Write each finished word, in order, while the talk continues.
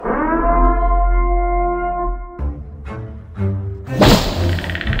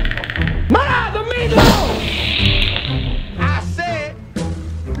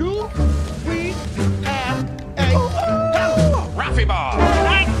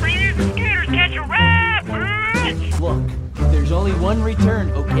There's only one return,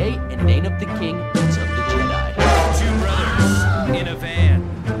 okay? And it ain't of the king, it's of the Jedi. Two brothers in a van,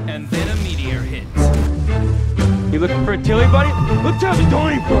 and then a meteor hits. You looking for a Tilly, buddy? Let's have a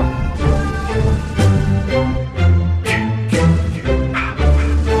Donnybrook.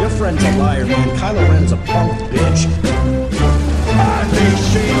 Your friend's a liar, man. Kylo Ren's a punk bitch.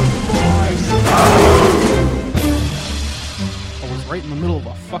 I was right in the middle of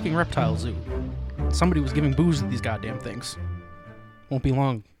a fucking reptile zoo. Somebody was giving booze to these goddamn things. Won't be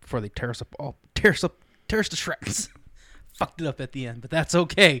long before they tear us to shreds. Fucked it up at the end, but that's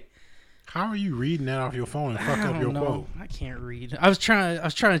okay. How are you reading that off your phone and fuck up your quote? I can't read. I was trying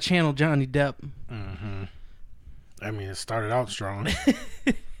to channel Johnny Depp. Mm-hmm. I mean, it started out strong.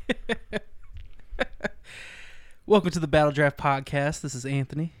 Welcome to the Battle Draft Podcast. This is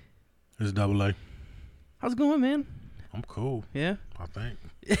Anthony. This is Double A. How's it going, man? I'm cool. Yeah? I think.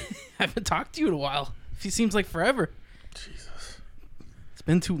 I haven't talked to you in a while. It seems like forever. Jesus. It's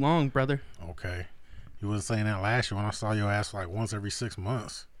been too long, brother. Okay. You wasn't saying that last year when I saw your ass like once every 6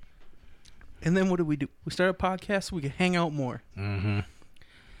 months. And then what did we do? We started a podcast so we could hang out more. Mm-hmm.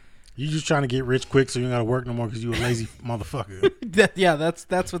 You just trying to get rich quick so you ain't got to work no more because you a lazy motherfucker.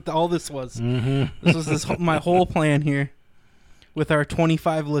 That's what all this was. Mm-hmm. This was my whole plan here with our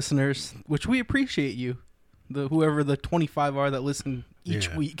 25 listeners, which we appreciate you. Whoever the 25 are that listen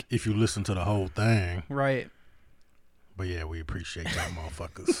each week. If you listen to the whole thing. Right. But yeah, we appreciate y'all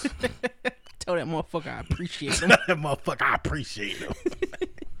motherfuckers. Tell that motherfucker I appreciate him. Tell that motherfucker I appreciate him.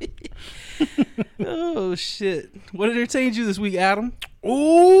 Oh, shit. What entertained you this week, Adam?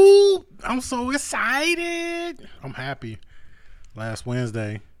 Ooh, I'm so excited. I'm happy. Last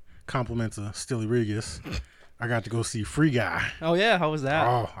Wednesday, compliment to Stilly Regis, I got to go see Free Guy. Oh, yeah. How was that?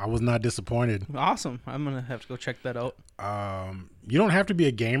 Oh, I was not disappointed. Awesome. I'm going to have to go check that out. You don't have to be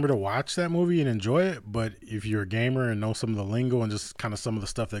a gamer to watch that movie and enjoy it, but if you're a gamer and know some of the lingo and just kind of some of the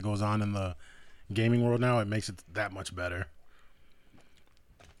stuff that goes on in the gaming world now, it makes it that much better.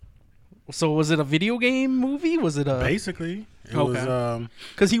 So was it a video game movie? Was it a... Basically. It was...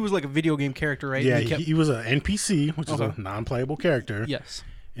 Because he was like a video game character, right? Yeah, he was an NPC, which is a non-playable character. Yes.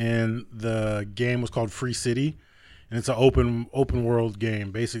 And the game was called Free City, and it's an open world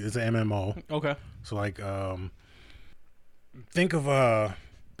game. Basically, it's an MMO. Okay. So like, think of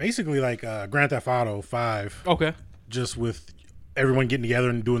basically like Grand Theft Auto 5. Okay. Just with everyone getting together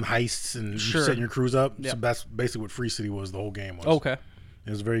and doing heists and setting your crews up. Yep. So that's basically what Free City was. The whole game was. Okay. It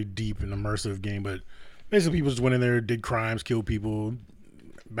was a very deep and immersive game, but basically people just went in there, did crimes, killed people,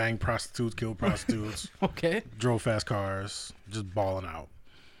 banged prostitutes, killed prostitutes. Okay. Drove fast cars, just balling out.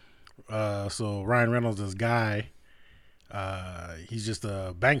 So Ryan Reynolds, this guy, he's just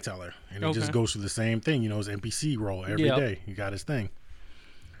a bank teller, and he just goes through the same thing, his NPC role every day. He got his thing.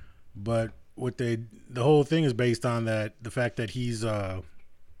 But the whole thing is based on the fact that he's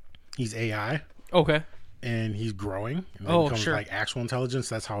AI. Okay. And he's growing. And then becomes like actual intelligence.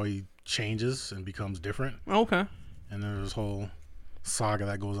 That's how he changes and becomes different. Okay. And there's this whole saga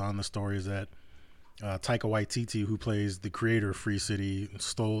that goes on. The story is that Taika Waititi, who plays the creator of Free City,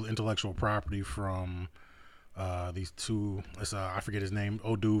 stole intellectual property from these two. I forget his name.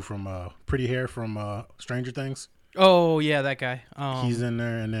 Odu from Pretty Hair from Stranger Things. Oh yeah, that guy. He's in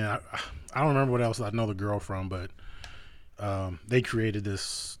there, and then I don't remember what else I know the girl from, but they created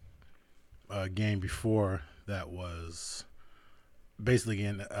this game before that was basically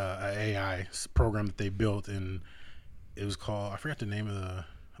an AI program that they built, and it was called, I forgot the name of I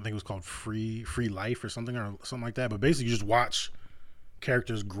think it was called Free Life or something like that. But basically, you just watch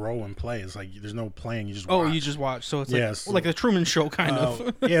characters grow and play. It's like there's no playing. You just watch. Oh, you just watch. So it's like the Truman Show kind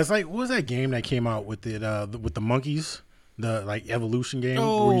of. Yeah, it's like, what was that game that came out with with the monkeys? The like evolution game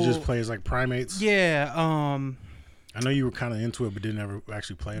where you just play as like primates. Yeah. I know you were kind of into it, but didn't ever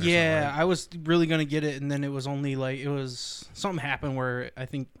actually play it. Yeah, right? I was really gonna get it, and then it was only something happened where I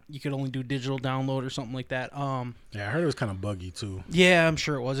think you could only do digital download or something like that. Yeah, I heard it was kind of buggy too. Yeah, I'm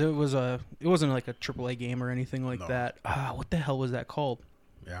sure it was. It wasn't like a AAA game or anything like that. What the hell was that called?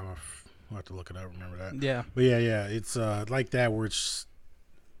 Yeah, I'll have to look it up. Remember that? Yeah, but yeah, it's like that where it's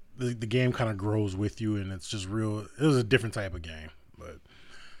the game kind of grows with you, and it's just real. It was a different type of game, but.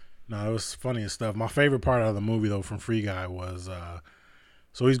 No, it was funny and stuff. My favorite part of the movie, though, from Free Guy was,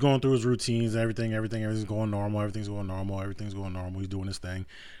 so he's going through his routines, everything's going normal, everything's going normal, he's doing his thing.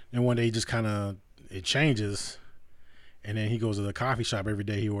 And one day he just kind of, it changes, and then he goes to the coffee shop every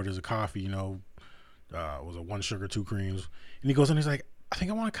day, he orders a coffee, was it 1 sugar, 2 creams, and he goes in, he's like, I think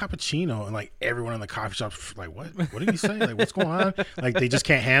I want a cappuccino, and like everyone in the coffee shop's like, what did he say? Like, what's going on? Like, they just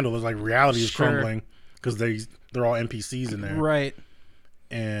can't handle it. Like, reality is crumbling, because they're all NPCs in there. Right.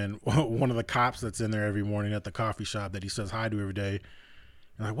 and one of the cops that's in there every morning at the coffee shop that he says hi to every day.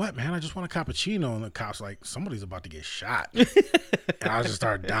 And like, what, man? I just want a cappuccino. And the cop's like, somebody's about to get shot. And I just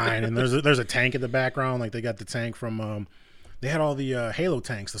start dying. And there's a tank in the background. Like they got the tank from, they had all the Halo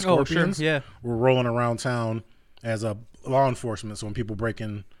tanks, the Scorpions. Oh, sure. Yeah. Were rolling around town as a law enforcement. So when people break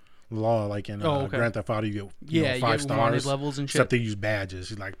in the law, like in Grand Theft Auto, you get 5 stars. Wanted levels and shit. Except they use badges.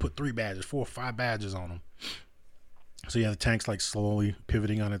 He's like, put 3 badges, 4 or 5 badges on them. So yeah, the tank's like slowly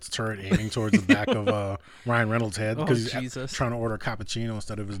pivoting on its turret, aiming towards the back of Ryan Reynolds' head because he's trying to order a cappuccino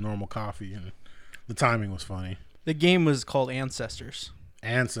instead of his normal coffee. And the timing was funny. The game was called Ancestors.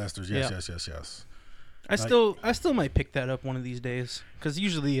 Ancestors, yes. I still might pick that up one of these days because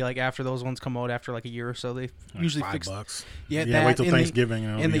usually like after those ones come out after like a year or so, they like usually fix. $5. Yeah, wait till Thanksgiving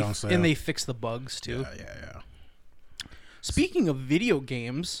and it'll be on sale. And they fix the bugs too. Yeah. Speaking of video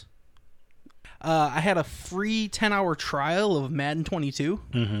games. I had a free 10-hour trial of Madden 22.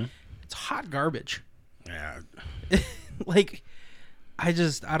 Mm-hmm. It's hot garbage. Yeah. Like, I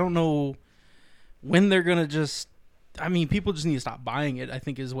don't know when they're going to just... I mean, people just need to stop buying it, I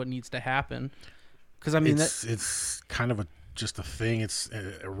think is what needs to happen. Because, I mean... It's kind of just a thing. It's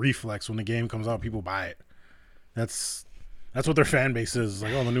a reflex. When the game comes out, people buy it. That's what their fan base is.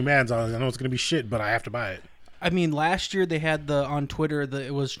 Like, oh, the new Madden's out. I know it's going to be shit, but I have to buy it. I mean, last year they had on Twitter,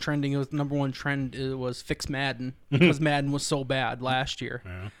 it was trending. It was the number one trend. It was fix Madden because Madden was so bad last year.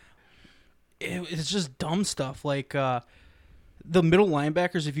 Yeah. It's just dumb stuff. Like the middle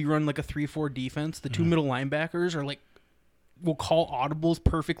linebackers, if you run like a 3-4 defense, the two middle linebackers are like, will call audibles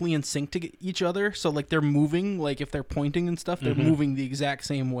perfectly in sync to each other. So like they're moving, like if they're pointing and stuff, they're moving the exact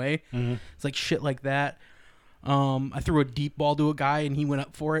same way. It's like shit like that. I threw a deep ball to a guy and he went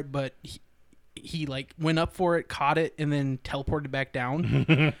up for it, but he like went up for it, caught it, and then teleported back down.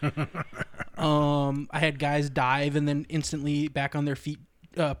 I had guys dive and then instantly back on their feet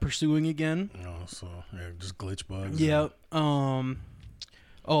pursuing again. Oh, so yeah, just glitch bugs. Yeah.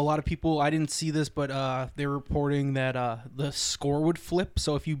 A lot of people, I didn't see this, but they were reporting that the score would flip.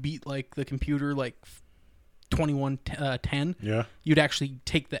 So if you beat like the computer like 21-10, yeah, you'd actually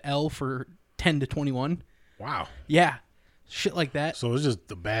take the L for 10-21. Wow. Yeah. Shit like that. So it's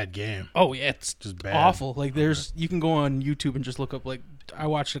just a bad game. Oh yeah, it's just bad. Awful. Like you can go on YouTube and just look up. Like I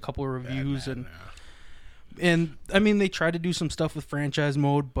watched a couple of reviews and I mean they tried to do some stuff with franchise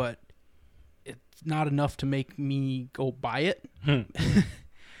mode, but it's not enough to make me go buy it.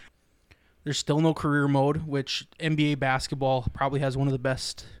 There's still no career mode, which NBA basketball probably has one of the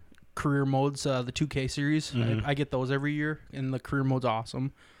best career modes. The 2K series, I get those every year, and the career mode's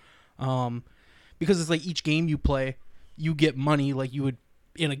awesome. Because it's like each game you play, you get money like you would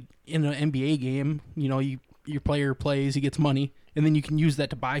in an NBA game. You know, your player plays, he gets money, and then you can use that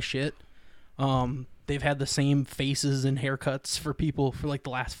to buy shit. They've had the same faces and haircuts for people for like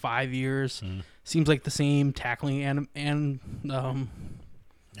the last 5 years. Seems like the same tackling animation.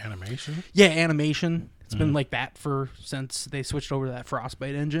 Yeah, animation. It's been like that since they switched over to that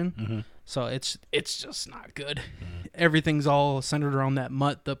Frostbite engine. So it's just not good. Everything's all centered around that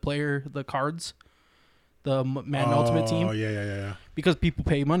MUT, the cards. The Madden Ultimate Team. Oh, yeah. Because people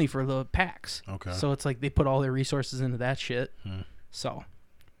pay money for the packs. Okay. So it's like they put all their resources into that shit. So,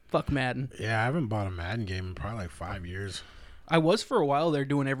 fuck Madden. Yeah, I haven't bought a Madden game in probably like 5 years. I was for a while. They're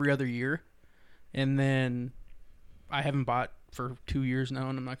doing every other year. And then I haven't bought for 2 years now,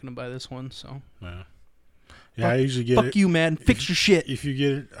 and I'm not going to buy this one, so. Yeah, I usually get Fuck you, Madden. Fix your shit. If you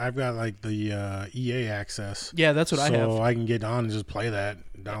get it, I've got like the EA access. Yeah, that's what I have. So I can get on and just play that,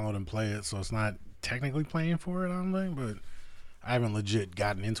 download and play it. So it's not technically playing for it, I don't think, but I haven't legit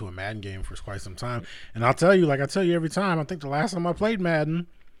gotten into a Madden game for quite some time. And I'll tell you, like I tell you every time, I think the last time I played Madden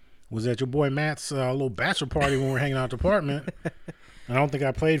was at your boy Matt's little bachelor party when we were hanging out at the apartment. And I don't think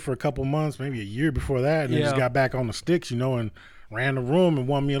I played for a couple months, maybe a year before that. And then just got back on the sticks, and ran the room and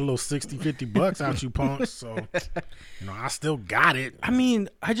won me a little $60-$50 out you punks. So, I still got it. I mean,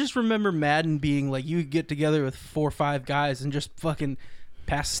 I just remember Madden being like, you get together with 4 or 5 guys and just fucking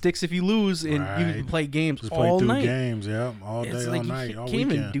pass the sticks if you lose, and you can play games just all play night. Games, yeah, all day, all night, all weekend. You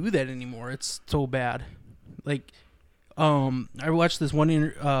can't even do that anymore. It's so bad. Like, I watched this one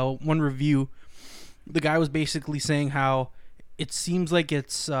review. The guy was basically saying how it seems like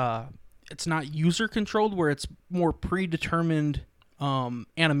it's not user controlled, where it's more predetermined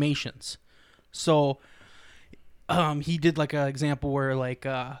animations. So he did like an example where like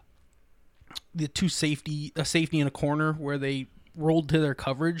the a safety in a corner where they rolled to their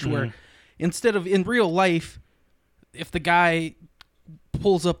coverage, where instead of in real life, if the guy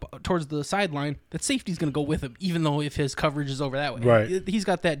pulls up towards the sideline, that safety's going to go with him, even though if his coverage is over that way. Right. He's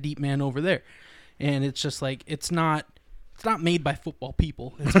got that deep man over there. And it's just like, it's not It's not made by football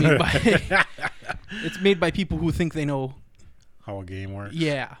people. It's made by it's made by people who think they know how a game works.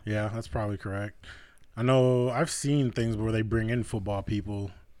 Yeah. Yeah, that's probably correct. I know I've seen things where they bring in football people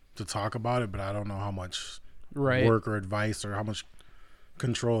to talk about it, but I don't know how much work or advice or how much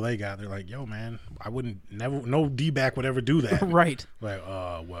control they got. They're like, yo, man, I wouldn't no D-back would ever do that. Right. Like,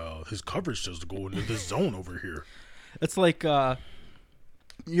 well, his coverage does go into this zone over here. It's like you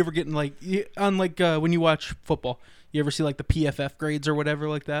ever getting like when you watch football, you ever see like the PFF grades or whatever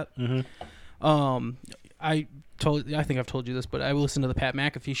like that? Mm-hmm. I think I've told you this, but I listen to the Pat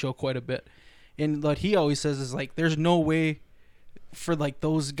McAfee show quite a bit, and what he always says is like, there's no way for like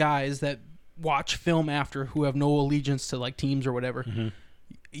those guys that watch film after who have no allegiance to like teams or whatever. Mm-hmm.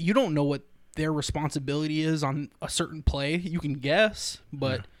 You don't know what their responsibility is on a certain play. You can guess,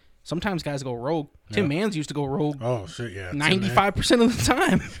 but sometimes guys go rogue. Tim Mans used to go rogue. Oh shit, yeah. 95% of the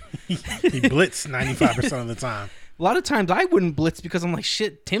time. he blitzed 95% of the time. A lot of times I wouldn't blitz because I'm like,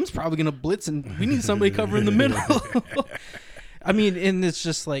 shit, Tim's probably going to blitz and we need somebody covering the middle. I mean, and it's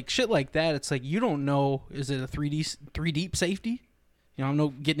just like shit like that. It's like, you don't know, is it a 3 deep safety? You know, I'm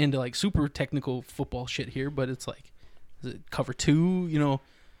not getting into like super technical football shit here, but it's like, is it cover 2? You know,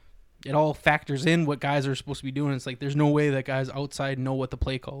 it all factors in what guys are supposed to be doing. It's like, there's no way that guys outside know what the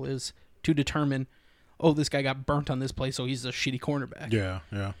play call is to determine, oh, this guy got burnt on this play, so he's a shitty cornerback. Yeah,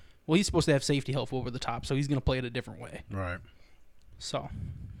 yeah. Well, he's supposed to have safety help over the top, so he's going to play it a different way. Right. So.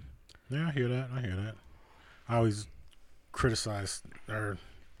 Yeah, I hear that. I always criticize, or,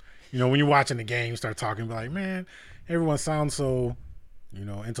 you know, when you're watching the game, you start talking, be like, man, everyone sounds so, you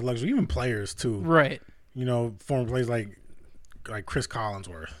know, intellectual. Even players, too. Right. You know, former players like Chris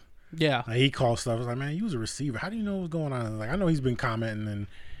Collinsworth. Yeah. Like, he calls stuff. I was like, man, you was a receiver. How do you know what's going on? Like, I know he's been commenting, and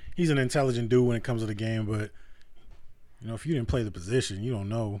he's an intelligent dude when it comes to the game, but, you know, if you didn't play the position, you don't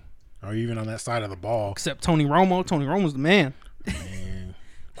know. Or even on that side of the ball. Except Tony Romo. Tony Romo's the man. Man.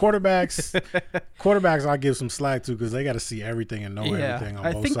 Quarterbacks I'll give some slack to because they got to see everything and know everything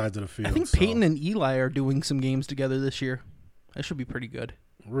on both sides of the field. I think Peyton and Eli are doing some games together this year. That should be pretty good.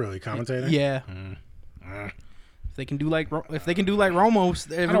 Really? Commentating? Yeah. If they can do like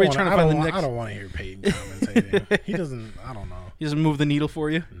Romo, everybody's trying to find the next. I don't want to hear Peyton commentating. He doesn't, I don't know. He doesn't move the needle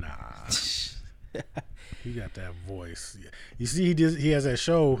for you? Nah. He got that voice. You see, he has that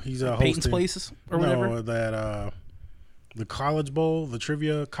show. He's Peyton's hosting, Places or whatever. No, that the College Bowl, the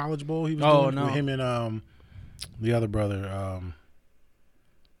Trivia College Bowl. He was doing with him and the other brother,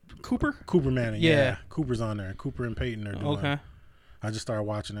 Cooper Manning. Yeah, Cooper's on there. Cooper and Peyton are doing. Okay. I just started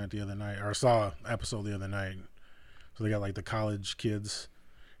watching that the other night, or saw an episode the other night. So they got like the college kids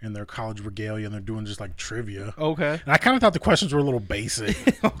in their college regalia, and they're doing just like trivia. Okay. And I kind of thought the questions were a little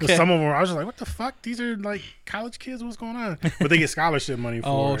basic. Okay. Some of them, I was just like, what the fuck? These are like college kids? What's going on? But they get scholarship money for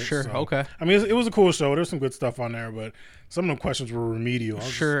it. Oh, sure. So, okay. I mean, it was a cool show. There's some good stuff on there, but some of the questions were remedial. I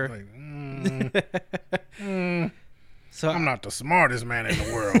was sure. Just like, so I'm not the smartest man in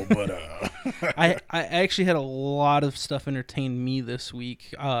the world, but I actually had a lot of stuff entertain me this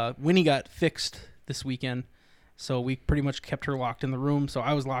week. Winnie got fixed this weekend. So we pretty much kept her locked in the room. So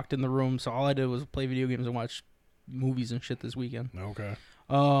I was locked in the room. So all I did was play video games and watch movies and shit this weekend. Okay.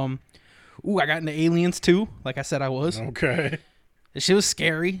 I got into Aliens 2, like I said I was. Okay. The shit was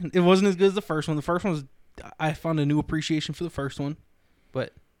scary. It wasn't as good as the first one. The first one was, I found a new appreciation for the first one,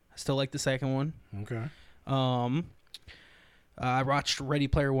 but I still like the second one. Okay. I watched Ready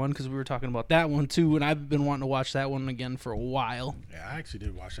Player One because we were talking about that one too, and I've been wanting to watch that one again for a while. Yeah, I actually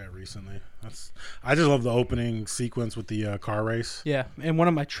did watch that recently. I just love the opening sequence with the car race. Yeah, and one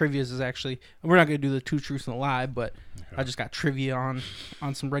of my trivias is actually, we're not going to do the 2 truths and a lie, but okay. I just got trivia on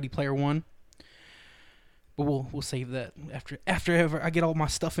some Ready Player One. But we'll save that after I get all my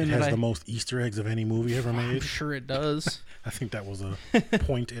stuff in. It has the most Easter eggs of any movie ever made. I'm sure it does. I think that was a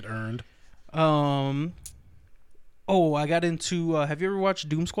point it earned. I got into. Have you ever watched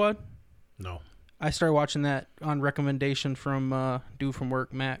Doom Squad? No. I started watching that on recommendation from dude from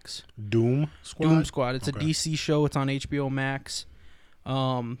work, Max. Doom Squad. Doom Squad. It's a DC show. It's on HBO Max.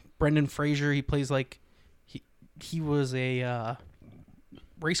 Brendan Fraser. He plays like he was a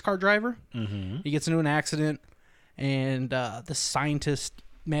race car driver. Mm-hmm. He gets into an accident, and the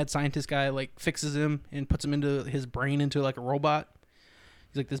mad scientist guy, like fixes him and puts him into his brain into like a robot.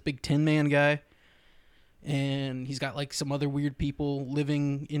 He's like this big Tin Man guy. And he's got like some other weird people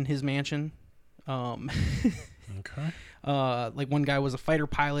living in his mansion. Okay. Like one guy was a fighter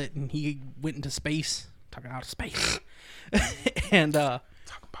pilot and he went into space. Talking about space. And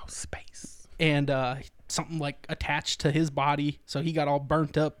talking about space. And something like attached to his body, so he got all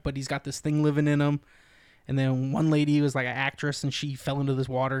burnt up, but he's got this thing living in him. And then one lady was like an actress, and she fell into this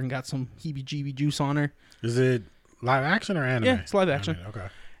water and got some heebie-jeebie juice on her. Is it live action or anime? Yeah, it's live action. Anime, okay.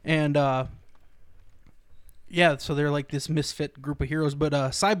 And yeah, so they're like this misfit group of heroes. But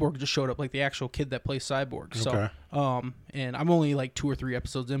Cyborg just showed up, like the actual kid that plays Cyborg. So, Okay. and I'm only like 2 or 3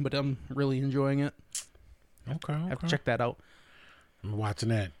 episodes in, but I'm really enjoying it. Okay. I have to check that out. I'm watching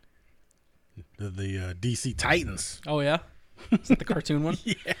that. The DC Titans. Oh yeah, is that the cartoon one?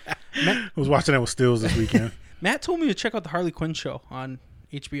 Yeah. Matt, I was watching that with Stills this weekend. Matt told me to check out the Harley Quinn show on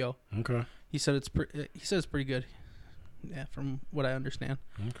HBO. Okay. He said it's pretty good. Yeah, from what I understand.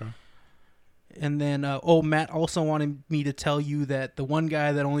 Okay. And then, Matt also wanted me to tell you that the one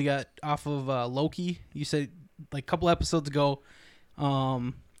guy that only got off of Loki, you said like a couple episodes ago,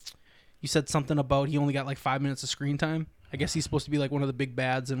 you said something about he only got like 5 minutes of screen time. I guess he's supposed to be like one of the big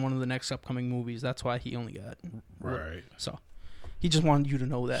bads in one of the next upcoming movies. That's why he only got. Right. So he just wanted you to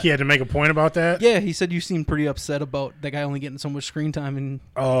know that. He had to make a point about that? Yeah, he said you seemed pretty upset about that guy only getting so much screen time and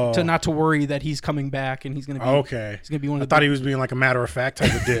to not to worry that he's coming back and he's going to be okay. He's going to be one of I thought he was being like a matter of fact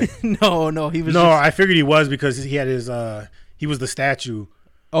type of dick. No, he was I figured he was because he had his he was the statue.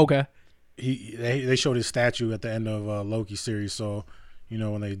 Okay. They showed his statue at the end of Loki series, so you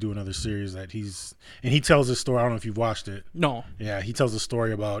know when they do another series that he tells his story. I don't know if you've watched it. No. Yeah, he tells a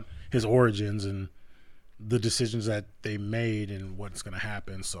story about his origins and the decisions that they made and what's going to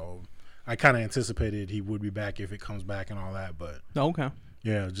happen. So I kind of anticipated he would be back if it comes back and all that. But okay.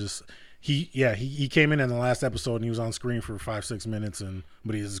 Yeah, just he came in the last episode and he was on screen for 5-6 minutes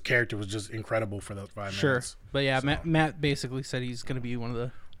but his character was just incredible for those 5 minutes. But yeah, So. Matt basically said he's going to be one of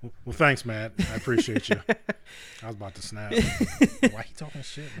the. Well, thanks, Matt. I appreciate you. I was about to snap. Why he talking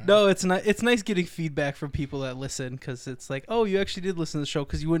shit, man? No, it's not. It's nice getting feedback from people that listen because it's like, oh, you actually did listen to the show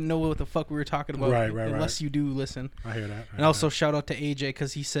because you wouldn't know what the fuck we were talking about unless you do listen. I hear that. And also shout out to AJ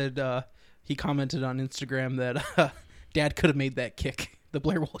because he said he commented on Instagram that Dad could have made that kick, the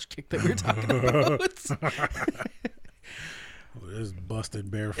Blair Walsh kick that we were talking about. This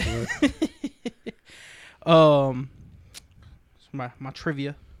busted barefoot. My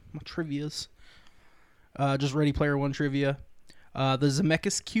trivias. Just Ready Player One trivia. The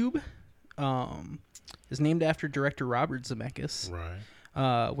Zemeckis Cube is named after director Robert Zemeckis.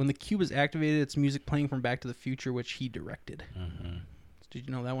 Right. When the cube is activated, it's music playing from Back to the Future, which he directed. Mm-hmm. Did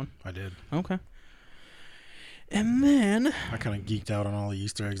you know that one? I did. Okay. And then I kind of geeked out on all the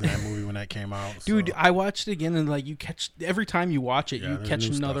Easter eggs in that movie when that came out. Dude, so. I watched it again and like you catch every time you watch it, you catch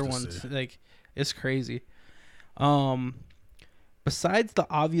another one. Like it's crazy. Besides the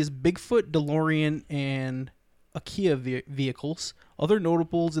obvious Bigfoot, DeLorean, and Akira vehicles, other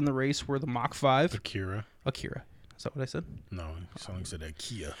notables in the race were the Mach 5. Akira. Is that what I said? No, someone said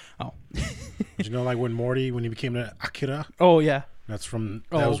Akira. Oh. Did you know, like when he became the Akira? Oh yeah. That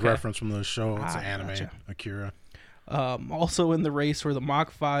was reference from the show. It's an anime. Gotcha. Akira. Also in the race were the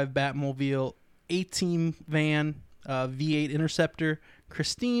Mach 5 Batmobile, A-Team van, V8 Interceptor,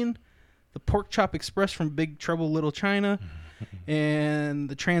 Christine, the Pork Chop Express from Big Trouble Little China, and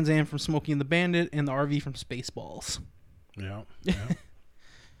the Trans Am from Smokey and the Bandit, and the RV from Spaceballs. Yeah.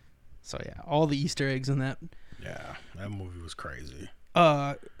 So yeah, all the Easter eggs in that. Yeah, that movie was crazy.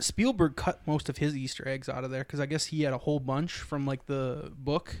 Spielberg cut most of his Easter eggs out of there because I guess he had a whole bunch from like the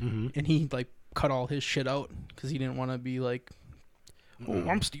book, and he like cut all his shit out because he didn't want to be like, "Oh,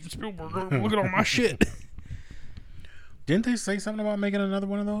 I'm Steven Spielberg. Look at all my shit." Didn't they say something about making another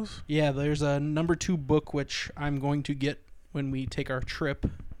one of those? Yeah, there's a number 2 book which I'm going to get when we take our trip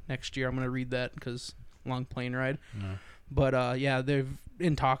next year. I'm going to read that because long plane ride. No. But yeah, they're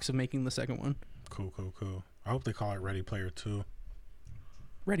in talks of making the second one. Cool. I hope they call it Ready Player 2.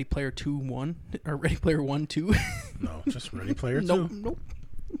 Ready Player 2 1 or Ready Player 1 2. No, just Ready Player 2. Nope.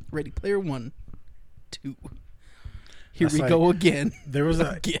 Ready Player 1 2. Here we go again. There was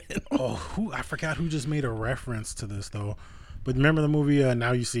I forgot who just made a reference to this though. But remember the movie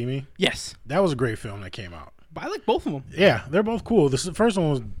Now You See Me? Yes. That was a great film that came out. But I like both of them. Yeah, they're both cool. The first one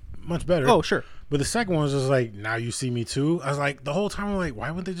was much better. Oh, sure. But the second one was just like Now You See Me Too. I was like, the whole time I'm like, why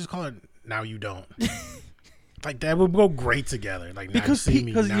wouldn't they just call it Now You Don't? Like that would go great together. Like Now You See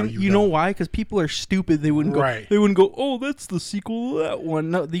Me, Now You know Don't. why? Because people are stupid. They wouldn't go. Right. They wouldn't go. Oh, that's the sequel to that one.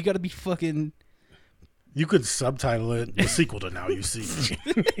 No, you got to be fucking. You could subtitle it the sequel to Now You See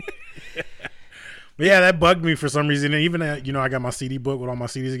Me. But yeah, that bugged me for some reason. And even I got my CD book with all my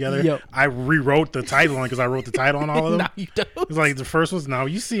CDs together. Yep. I rewrote the title on because I wrote the title on all of them. Now You Don't. It's like the first one's Now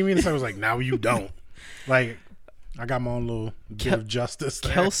You See Me, and the second was like Now You Don't. Like I got my own little bit of justice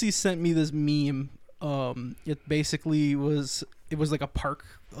there. Kelsey sent me this meme. It basically was like a park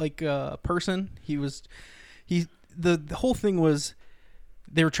person. The whole thing was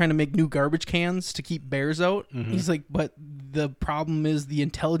they were trying to make new garbage cans to keep bears out. Mm-hmm. He's like, but the problem is the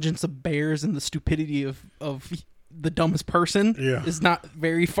intelligence of bears and the stupidity of the dumbest person Yeah. is not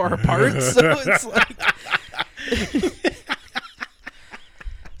very far apart. So it's like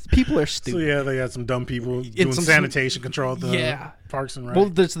people are So stupid. yeah, they had some dumb people doing some- sanitation control at the Yeah. parks and Well,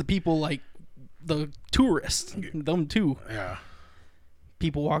 rec. there's the people like the tourists, them too. Yeah,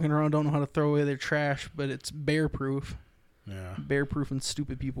 People walking around don't know how to throw away their trash, but it's bear proof. yeah, Bear proof and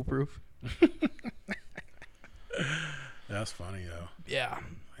stupid people proof. that's funny though. Yeah.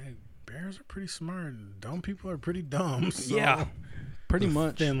 Hey, bears are pretty smart. And dumb people are pretty dumb. So Yeah. Pretty it's a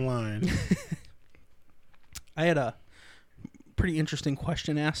much. thin line. I had a pretty interesting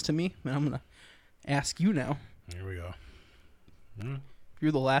question asked to me, and I'm going to ask you now. Here we go. If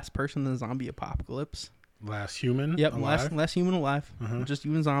you're the last person in the zombie apocalypse. Last human. Yep, alive? last human alive. Uh-huh. Just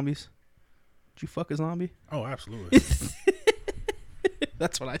you and zombies. Did you fuck a zombie? Oh, absolutely.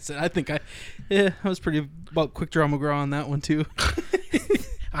 That's what I said. I was pretty about quick draw McGraw on that one too.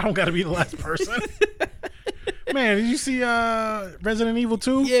 I don't got to be the last person. Man, did you see Resident Evil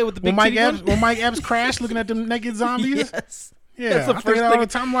 2? Yeah, with the big when titty one? when Mike Epps crashed looking at them naked zombies. Yes. Yeah, That's the I think first it all thing- the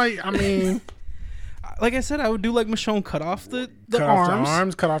time. Like, I mean, Like I said, I would do like Michonne, cut off the cut arms. off the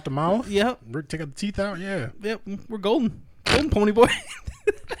arms, cut off the mouth. Yep. Take out the teeth out. Yeah, Yep. We're golden. Golden pony boy.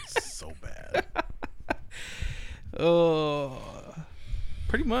 so bad. Oh,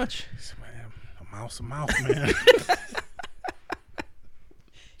 pretty much. Man, a mouse, man.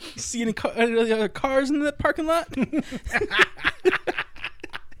 You see any cars in the parking lot?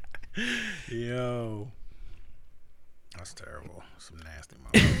 Yo, that's terrible. Some nasty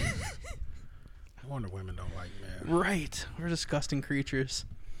mouths. No wonder women don't like men. Right. We're disgusting creatures.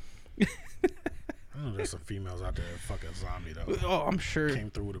 I know there's some females out there that fuck a zombie though. Oh, I'm sure.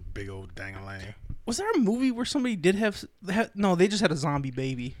 Came through with a big old dang-a-lang. Was there a movie where somebody did have no, they just had a zombie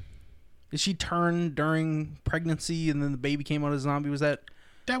baby. Did she turn during pregnancy and then the baby came out as a zombie? Was that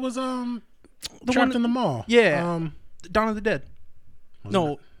That was the Trapped one in the Mall. Yeah. Dawn of the Dead?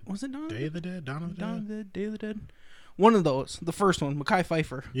 Wasn't Was it Dawn? Day of the Dead? Dawn of the Dawn Dead? of the Day of the Dead? One of those. The first one, Mekhi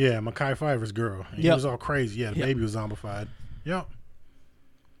Phifer. Yeah, Mekhi Phifer's girl. And He Yep. was all crazy. Yeah, the Yep. baby was zombified. Yep.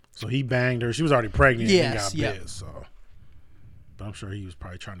 So he banged her. She was already pregnant and got yep. bit. So, but I'm sure he was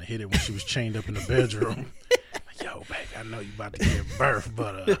probably trying to hit it when she was chained up in the bedroom. Like, yo, babe, I know you about to give birth,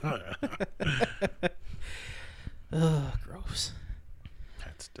 but Ugh, gross.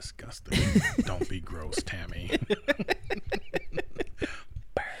 that's disgusting. Don't be gross, Tammy.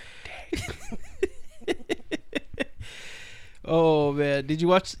 Oh man, did you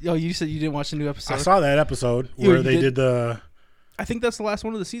watch? Oh, you said you didn't watch the new episode. I saw that episode You where they did? did the I think that's the last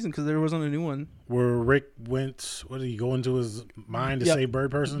one of the season because there wasn't a new one. where Rick went. What did he go into his mind to Yep. save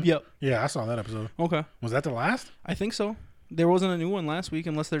Bird Person? Yep. Yeah, I saw that episode. Okay, Was that the last I think so. There wasn't a new one last week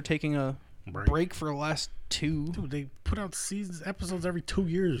unless they're taking a break for the last two. Dude, they put out episodes every 2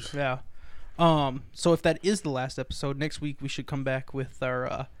 years. Yeah. So if that is the last episode, next week we should come back with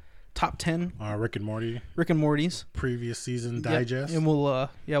our top 10 Rick and Morty Rick and Morty's previous season Yep. digest. and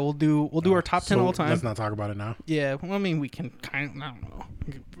we'll do our top 10 So all time. Let's not talk about it now. Yeah, well, I mean we can kind of, I don't know.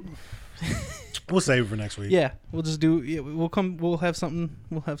 We'll save it for next week. Yeah, we'll just do. Yeah, we'll have something.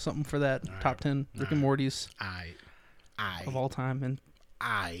 We'll have something for that All top right. 10 Rick and right. Morty's I of all time, and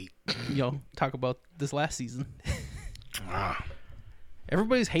I talk about this last season. ah.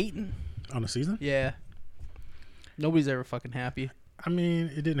 Everybody's hating. On the season? Yeah, nobody's ever fucking happy. I mean,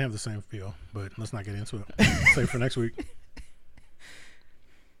 it didn't have the same feel, but let's not get into it. Save it for next week.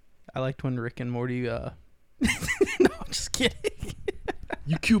 I liked when Rick and Morty. No, I'm just kidding.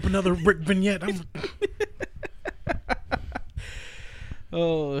 You cue up another Rick vignette.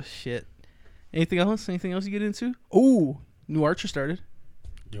 Oh shit. Anything else? Anything else you get into? Ooh, new Archer started.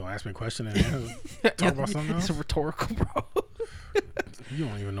 You gonna ask me a question and talk about something It's else? a rhetorical, bro. You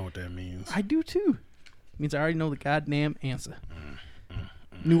don't even know what that means. I do too. Means I already know the goddamn answer.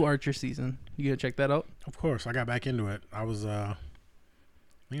 New Archer season. You gonna check that out? Of course, I got back into it. I was, I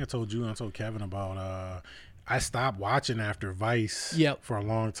think I told you and I told Kevin about, I stopped watching after Vice Yep. for a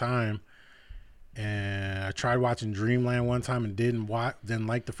long time. And I tried watching Dreamland one time and didn't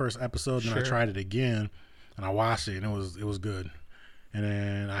like the first episode. Then I Sure. tried it again and I watched it and it was good. And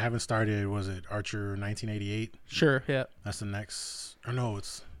then I haven't started, was it Archer 1988? Sure. Yeah. That's the next, or no,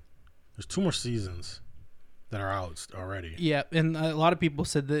 there's 2 more seasons that are out already. Yeah, and a lot of people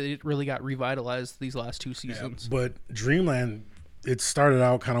said that it really got revitalized these last 2 seasons. But Dreamland, it started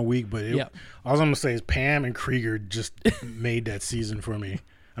out kind of weak, but Yep. all I'm going to say is Pam and Krieger just made that season for me.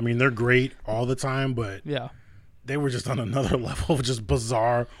 I mean, they're great all the time, but Yeah. they were just on another level of just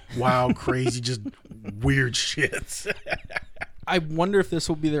bizarre, wild, crazy, just weird shit. I wonder if this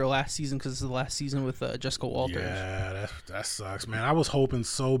will be their last season because it's the last season with Jessica Walters. Yeah, that sucks, man. I was hoping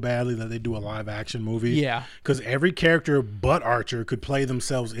so badly that they do a live action movie. Yeah. Because every character but Archer could play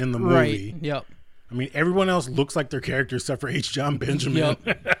themselves in the movie. Right. Yep. I mean, everyone else looks like their character except for H. John Benjamin.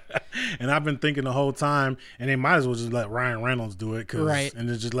 Yep. And I've been thinking the whole time, and they might as well just let Ryan Reynolds do it. Right. And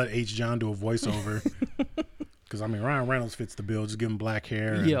then just let H. John do a voiceover. Because, I mean, Ryan Reynolds fits the bill. Just give him black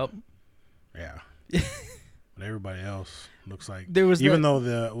hair. And, Yep. yeah. But everybody else looks like... Even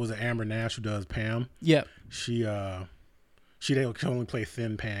though it was Amber Nash who does Pam. Yep. She can only play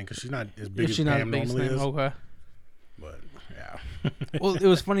thin Pam because she's not as big as she's not Pam as big normally as is. okay. But, yeah. Well, it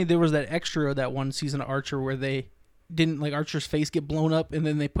was funny. There was that extra that one season of Archer where they didn't like Archer's face get blown up, and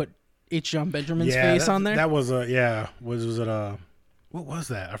then they put H. John Benjamin's face on there. That was was it what was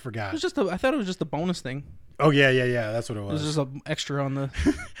that? I forgot. It was just I thought it was just a bonus thing. Oh yeah. That's what it It was. was just an extra on the.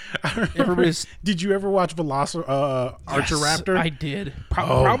 Everybody's. Did you ever watch Archer Raptor? I did.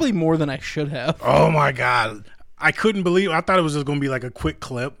 Probably more than I should have. Oh my god, I couldn't believe. I thought it was just going to be like a quick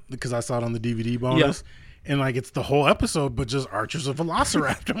clip because I saw it on the DVD bonus, and like it's the whole episode, but just Archer's a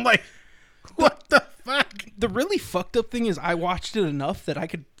Velociraptor. I'm like, what the fuck? The really fucked up thing is I watched it enough that I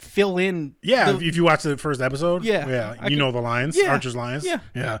could fill in. Yeah, if you watch the first episode, you know the lines, Archer's lines.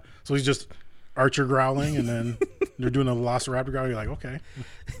 Yeah. So he's just Archer growling, and then they're doing a Velociraptor growl. You're like, okay.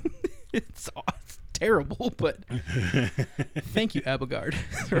 It's terrible, but thank you, Abigard.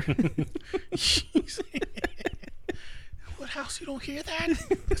 What house? You don't hear that?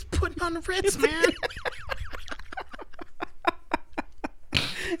 It's putting on the Ritz, man.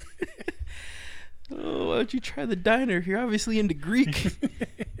 Oh, why don't you try the diner? You're obviously into Greek.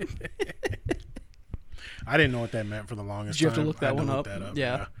 I didn't know what that meant for the longest Did you time. have to look that one up?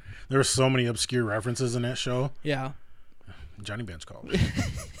 Yeah. There were so many obscure references in that show. Yeah. Johnny Bench called.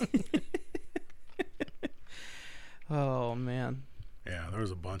 Oh, man. Yeah, there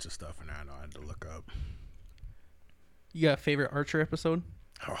was a bunch of stuff in there I know I had to look up. You got a favorite Archer episode?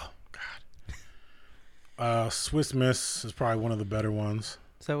 Oh, God. Swiss Miss is probably one of the better ones.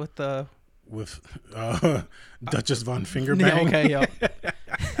 Is that with the... With Duchess von Fingerbang. Yeah, okay,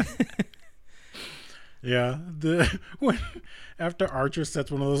 yeah. When after Archer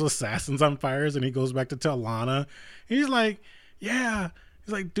sets one of those assassins on fires and he goes back to tell Lana, he's like, yeah.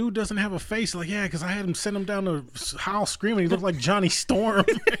 He's like, dude doesn't have a face. Like, yeah, because I had him send him down to howl screaming. He looked like Johnny Storm.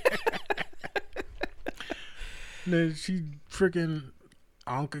 And then she freaking...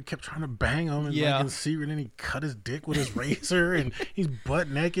 Anka kept trying to bang him and like in secret, and then he cut his dick with his razor, and he's butt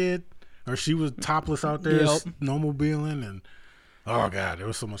naked, or she was topless out there snowmobiling, and oh god, there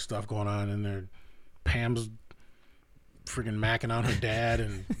was so much stuff going on in there. Pam's freaking macking on her dad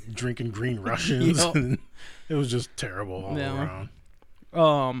and drinking Green Russians, and it was just terrible all around.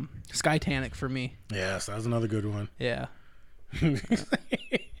 Skytanic for me. Yes, that was another good one. Yeah.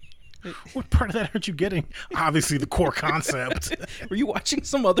 What part of that aren't you getting? Obviously, the core concept. Were you watching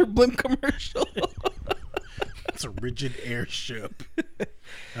some other blimp commercial? It's a rigid airship.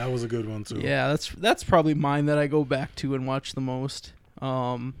 That was a good one too. Yeah, that's probably mine that I go back to and watch the most.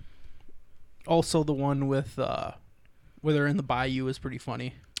 Also, the one with where they're in the bayou is pretty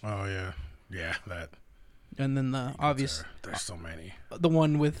funny. Oh yeah, that. And then the obvious. There's so many. The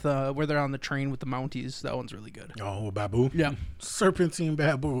one with where they're on the train with the Mounties. That one's really good. Oh, Babu. Yeah, Serpentine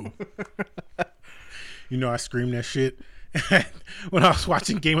Babu. You know, I screamed that shit when I was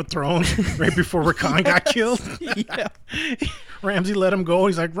watching Game of Thrones right before Rakan got killed. Yeah. Ramsay let him go.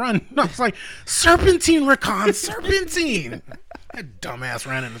 He's like, run. And I was like, Serpentine, Rakan, Serpentine. That dumbass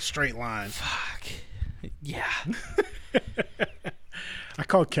ran in a straight line. Fuck. Yeah. I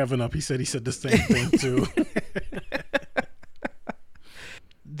called Kevin up. He said the same thing too.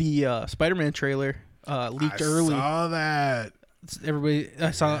 The Spider-Man trailer leaked early. I saw that. I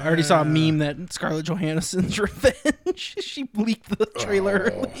already saw a meme that Scarlett Johansson's revenge. She leaked the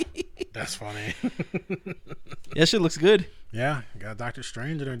trailer early. That's funny. That shit looks good. Yeah, got Doctor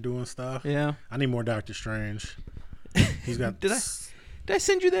Strange in there doing stuff. Yeah, I need more Doctor Strange. He's got. Did I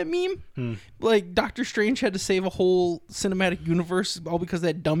send you that meme? Like Doctor Strange had to save a whole cinematic universe all because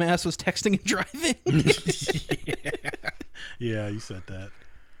that dumbass was texting and driving. Yeah, you said that.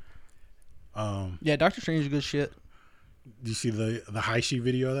 Yeah, Doctor Strange is good shit. Did you see the Heishi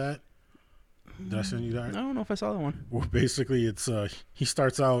video of that? Did I send you that? I don't know if I saw that one. Well, basically, it's he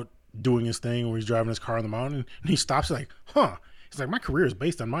starts out doing his thing where he's driving his car on the mountain, and he stops like, huh. He's like, my career is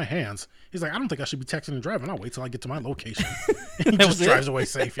based on my hands. He's like, I don't think I should be texting and driving. I'll wait till I get to my location. And he just drives away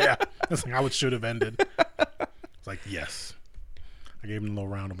safe. Yeah, that's like how it should have ended. It's like, yes. I gave him a little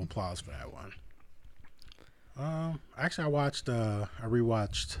round of applause for that one. Actually, I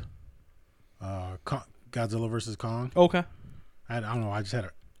rewatched Godzilla vs. Kong. Okay. I don't know. I just had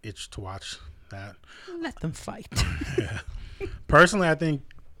an itch to watch that. Let them fight. Personally, I think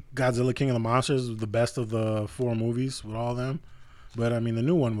Godzilla King of the Monsters is the best of the 4 movies with all of them. But, I mean, the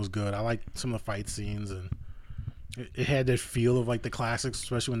new one was good. I liked some of the fight scenes, and it had that feel of, like, the classics,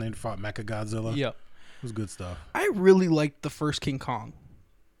 especially when they fought Mechagodzilla. Yep. It was good stuff. I really liked the first King Kong.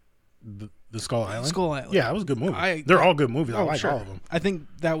 The Skull Island? Skull Island. Yeah, it was a good movie. They're all good movies. I like all of them. I think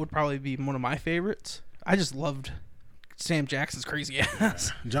that would probably be one of my favorites. I just loved Sam Jackson's crazy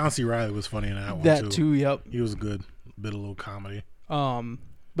ass. John C. Reilly was funny in that one, That too, yep. He was a good bit of little comedy.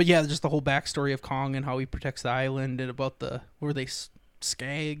 But yeah, just the whole backstory of Kong and how he protects the island and about were they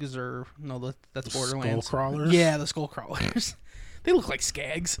skags or no? That's Borderlands. Skull crawlers. Yeah, the skull crawlers. They look like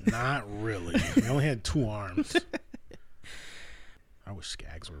skags. Not really. They only had 2 arms. I wish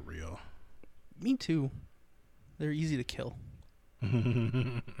skags were real. Me too. They're easy to kill.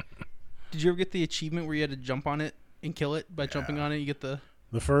 Did you ever get the achievement where you had to jump on it and kill it by jumping on it? You get the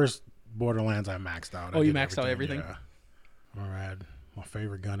first Borderlands I maxed out. Oh, you maxed out everything? Yeah. I had my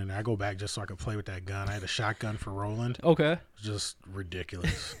favorite gun in there. I go back just so I could play with that gun. I had a shotgun for Roland. Okay. It was just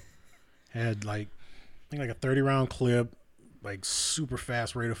ridiculous. Had I think a 30-round clip, like super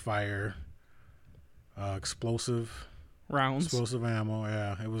fast rate of fire, explosive ammo.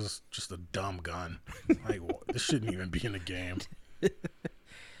 Yeah, it was just a dumb gun. Like, this shouldn't even be in the game.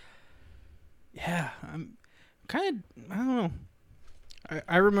 Yeah, I'm kind of, I don't know.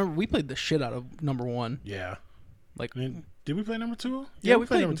 I remember we played the shit out of number 1. Yeah. Like, did we play number 2? Yeah, we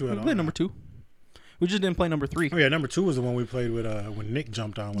played number 2. We played number 2. We just didn't play number 3. Oh yeah, number 2 was the one we played with when Nick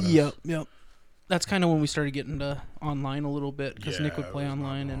jumped on with us. Yep. That's kind of when we started getting to online a little bit because Nick would play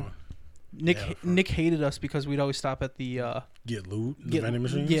online and Nick hated us because we'd always stop at the get loot, the vending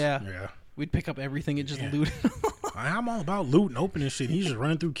machines. Yeah. We'd pick up everything and just loot it. I'm all about looting, opening shit. He's just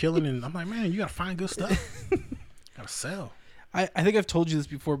running through killing, and I'm like, man, you gotta find good stuff. Gotta sell. I think I've told you this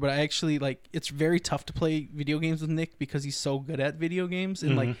before, but I actually it's very tough to play video games with Nick because he's so good at video games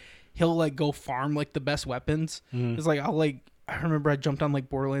and he'll go farm the best weapons. It's I remember I jumped on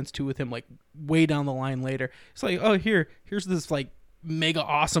Borderlands 2 with him way down the line later. It's oh here's this mega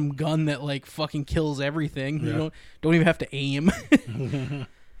awesome gun that fucking kills everything. Yeah. You don't even have to aim.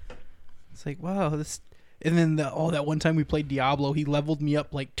 It's wow, this. And then that one time we played Diablo, he leveled me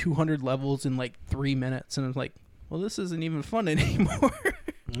up 200 levels in 3 minutes, and I was well, this isn't even fun anymore.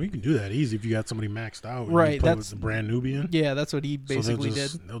 Well, you can do that easy if you got somebody maxed out. Right, that's with the brand Nubian. Yeah, that's what he basically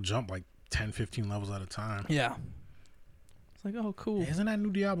did. They'll jump 10, 15 levels at a time. Yeah. It's oh, cool. Hey, isn't that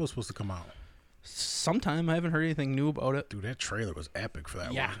new Diablo supposed to come out? Sometime. I haven't heard anything new about it. Dude, that trailer was epic for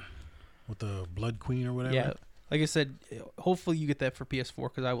that one. With the Blood Queen or whatever. Yeah. Like I said, hopefully you get that for PS4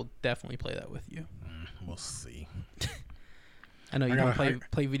 because I will definitely play that with you. We'll see. I know you don't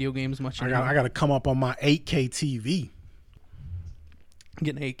play video games much anymore. I got to come up on my 8K TV.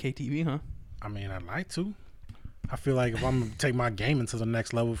 Getting an 8K TV, huh? I mean, I'd like to. I feel like if I'm going to take my gaming to the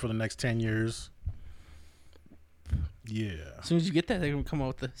next level for the next 10 years, yeah. As soon as you get that, they're going to come out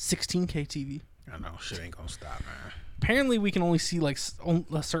with the 16K TV. I know. Shit ain't going to stop, man. Apparently, we can only see a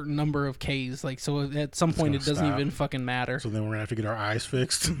certain number of Ks. So at some point, it doesn't even fucking matter. So then we're going to have to get our eyes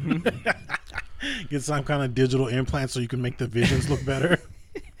fixed. Get some kind of digital implant so you can make the visions look better.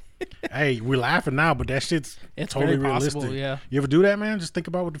 Hey, we're laughing now, but that shit's totally realistic. Possible, yeah. You ever do that, man? Just think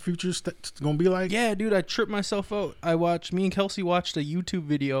about what the future's going to be like? Yeah, dude, I tripped myself out. Me and Kelsey watched a YouTube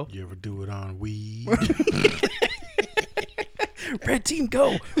video. You ever do it on weed? Red team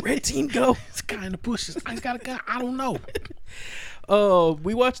go. Red team go. It's kind of pushes. I got a gun. I don't know.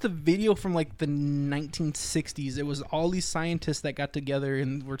 We watched a video from the 1960s. It was all these scientists that got together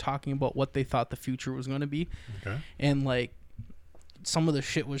and were talking about what they thought the future was going to be. Okay. And some of the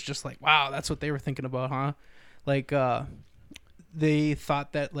shit was just wow, that's what they were thinking about, huh? They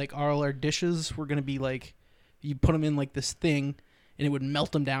thought that all our dishes were going to be you put them in this thing and it would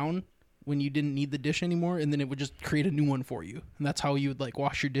melt them down when you didn't need the dish anymore, and then it would just create a new one for you. And that's how you would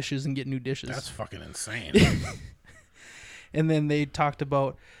wash your dishes and get new dishes. That's fucking insane. And then they talked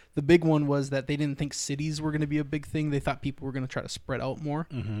about the big one was that they didn't think cities were going to be a big thing. They thought people were going to try to spread out more.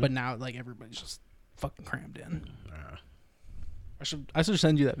 But now everybody's just fucking crammed in. I should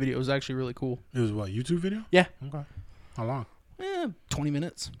send you that video. It was actually really cool. It was what, YouTube video? Yeah. Okay. How long? 20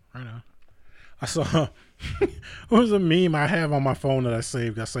 minutes. Right now. I saw it was a meme I have on my phone that I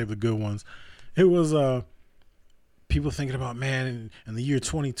saved. I saved the good ones. It was people thinking about, man, in the year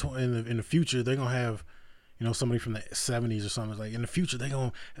 2020, in the future, they're gonna have, somebody from the 70s or something. It's in the future,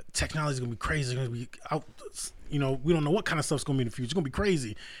 technology's gonna be crazy. It's gonna be out. We don't know what kind of stuff's gonna be in the future. It's gonna be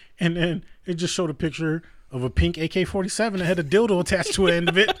crazy. And then it just showed a picture of a pink AK-47 that had a dildo attached to the end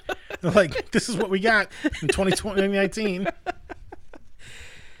of it. They're this is what we got in 2019.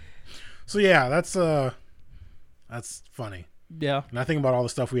 So yeah, that's funny. Yeah. And I think about all the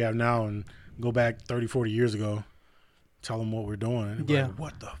stuff we have now and go back 30, 40 years ago, tell them what we're doing. And Yeah. like,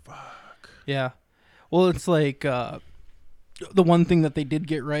 what the fuck? Yeah. Well, it's like the one thing that they did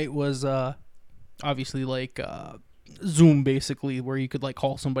get right was obviously like Zoom, basically, where you could like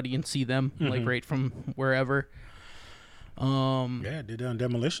call somebody and see them like right from wherever. Yeah, did that on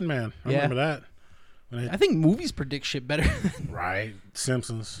Demolition Man. I Yeah. remember that. I think movies predict shit better than Right.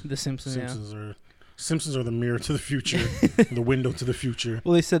 Simpsons. The Simpsons. Simpsons are the mirror to the future, the window to the future.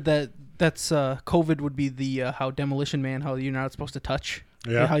 Well, they said that's COVID would be the how Demolition Man, how you're not supposed to touch.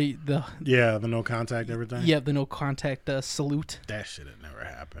 Yeah. How you, the no contact, everything. Yeah, the no contact salute. That shit had never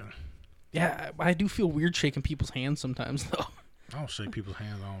happened. Yeah, I do feel weird shaking people's hands sometimes though. I don't shake people's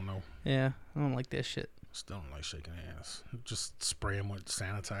hands. I don't know. Yeah, I don't like that shit. Still don't like shaking hands. Just spray them with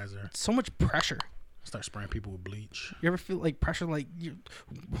sanitizer. So much pressure. Start spraying people with bleach. You ever feel like pressure, like you're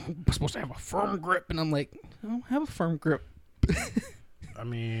supposed to have a firm grip, and I'm like, I don't have a firm grip. I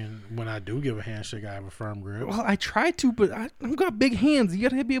mean, when I do give a handshake, I have a firm grip. Well, I try to, but I've got big hands. You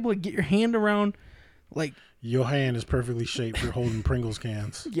gotta be able to get your hand around, like. Your hand is perfectly shaped for holding Pringles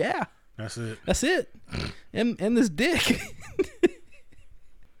cans. Yeah. That's it. That's it. And this dick.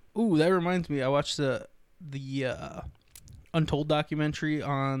 Ooh, that reminds me. I watched the Untold documentary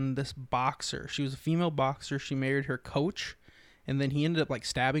on this boxer. She was a female boxer. She married her coach, and then he ended up like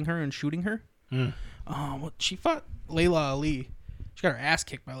stabbing her and shooting her. Well, she fought Layla Ali. She got her ass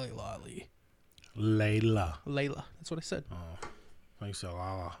kicked by Layla Ali. Layla. That's what I said. Oh, I think so.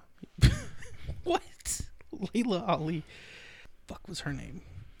 Lala. What? Layla Ali. Fuck was her name?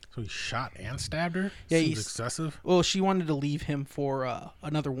 So he shot and stabbed her? Yeah, Seems excessive. Well, she wanted to leave him for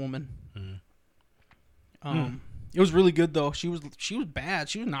another woman. It was really good though. She was bad.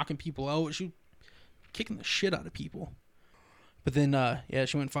 She was knocking people out. She was kicking the shit out of people. But then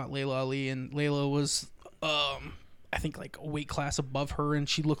she went and fought Layla Ali, and Layla was I think like a weight class above her, and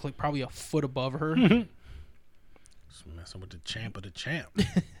she looked like probably a foot above her. Just messing with the champ of the champ.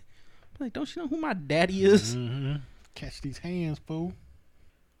 Like, don't you know who my daddy is? Catch these hands, fool.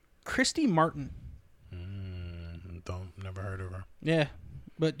 Christy Martin. Never heard of her. Yeah.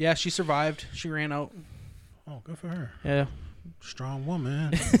 But yeah, she survived. She ran out. Oh, good for her. Yeah. Strong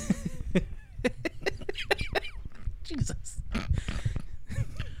woman. Jesus.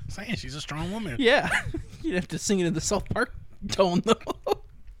 Saying she's a strong woman. Yeah. You'd have to sing it in the South Park tone, though.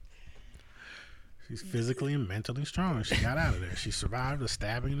 She's physically and mentally strong. She got out of there. She survived the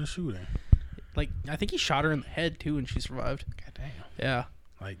stabbing and the shooting. Like, I think he shot her in the head, too, and she survived. God damn. Yeah.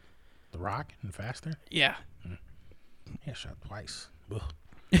 Like The Rock and Faster? Yeah. Yeah, shot twice. Ugh.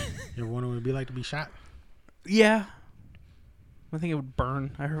 You ever wonder what it'd be like to be shot? Yeah. I think it would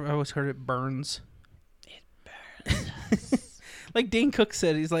burn. I always heard it burns. It burns. Like Dane Cook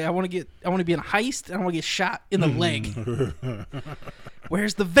said, he's like, I want to be in a heist, and I want to get shot in the leg.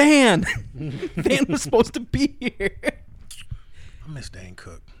 Where's the van? Van was supposed to be here. I miss Dane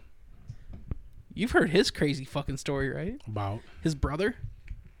Cook. You've heard his crazy fucking story, right? About? His brother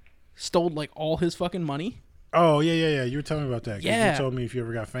stole like all his fucking money. Oh, yeah. You were telling me about that. 'Cause Yeah. You told me if you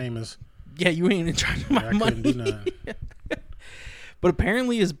ever got famous. Yeah, you ain't in charge of my I money. couldn't do nothing. But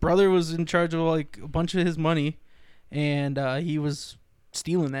apparently his brother was in charge of like a bunch of his money, and he was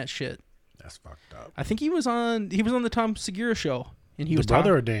stealing that shit. That's fucked up. I think he was on the Tom Segura show, and he The was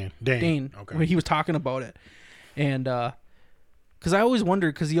brother or Dane? Dane. Okay. When he was talking about it, and because I always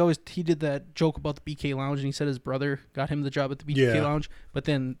wondered, because he did that joke about the BK Lounge, and he said his brother got him the job at the BK Yeah. Lounge, but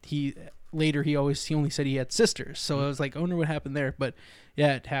then he only said he had sisters, so I was like, I wonder what happened there. But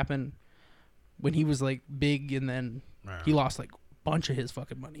yeah, it happened when he was like big, and then he lost like a bunch of his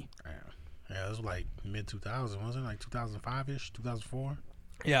fucking money. Yeah, it was like mid 2000, wasn't it? Like 2005 ish, 2004.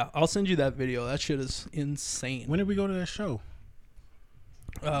 Yeah, I'll send you that video. That shit is insane. When did we go to that show?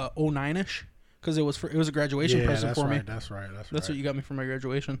 09ish, because it was a graduation present for me. That's right. That's what you got me for my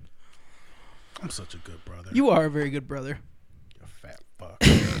graduation. I'm such a good brother. You are a very good brother. You fat fuck.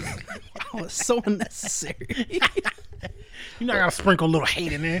 Oh, it's so unnecessary. You know, I gotta sprinkle a little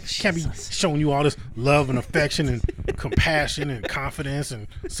hate in there. Can't be showing you all this love and affection and compassion and confidence and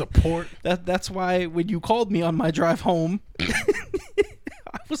support. That's why when you called me on my drive home,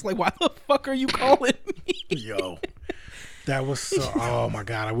 I was like, "Why the fuck are you calling me?" Yo, that was so. Oh my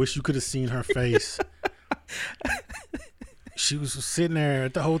god, I wish you could have seen her face. She was sitting there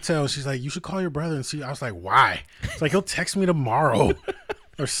at the hotel. She's like, "You should call your brother and see." I was like, "Why?" It's like, he'll text me tomorrow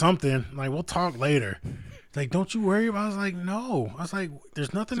or something. Like, we'll talk later. It's like, don't you worry about it. I was like, no. I was like,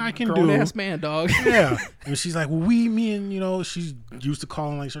 there's nothing I can do. Grown-ass man, dog. Yeah. And she's like, well, me and, she's used to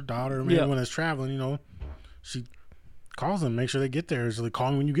calling like her daughter, maybe when it's traveling, she calls them, make sure they get there. So they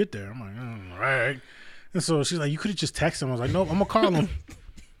call me when you get there. I'm like, all right. And so she's like, you could have just texted him. I was like, nope, I'm gonna call him.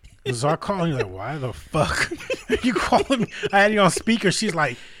 And so I call him. Like, why the fuck are you calling me? I had you on speaker. She's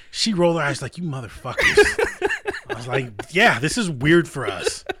like, she rolled her eyes like, you motherfuckers. I was like, yeah, this is weird for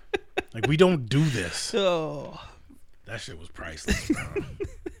us. Like, we don't do this. Oh, that shit was priceless, bro.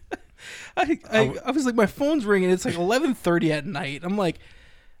 I was like, my phone's ringing. It's like 11:30 at night. I'm like,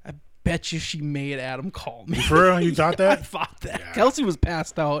 I bet you she made Adam call me. For real? You thought that? I thought that. Yeah. Kelsey was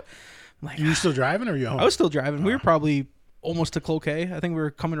passed out. I'm like, you still driving or you home? I was still driving. We were probably almost to Cloquet. I think we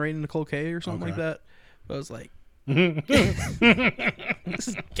were coming right into Cloquet or something like that. But I was like, this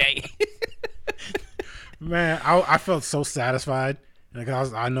is gay. Man, I felt so satisfied. Like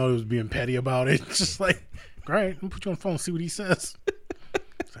I know it was being petty about it. Just like, great, let me put you on the phone and see what he says.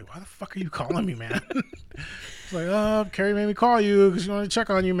 It's like, why the fuck are you calling me, man? It's like, oh, Carrie made me call you because she wanted to check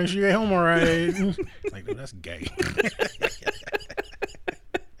on you, make sure you get home all right. It's like, dude, that's gay.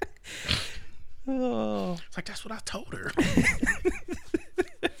 Oh. It's like, that's what I told her.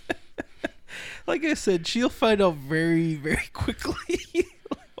 Like I said, she'll find out very, very quickly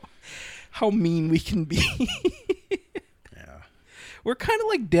how mean we can be. Yeah. We're kind of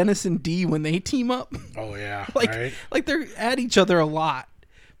like Dennis and Dee when they team up. Oh, yeah. Like they're at each other a lot.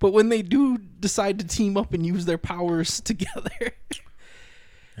 But when they do decide to team up and use their powers together.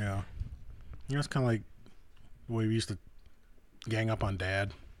 Yeah. You know, it's kind of like the way we used to gang up on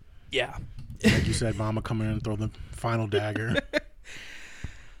Dad. Yeah. Like you said, Mama come in and throw the final dagger.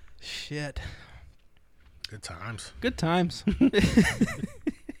 Shit. Good times. Good times. Should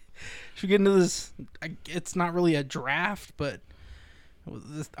we get into this? It's not really a draft, but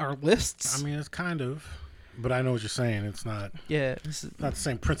our lists. I mean, it's kind of, but I know what you're saying. It's not. Yeah, not the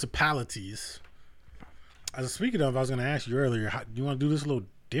same principalities. Speaking of, I was going to ask you earlier. Do you want to do this a little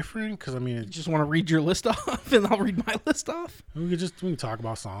different? Because I mean, you just want to read your list off, and I'll read my list off. We can talk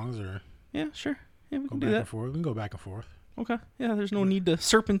about songs or. Yeah, sure. Yeah, we can go do back that. And forth. We can go back and forth. Okay. Yeah, there's no need to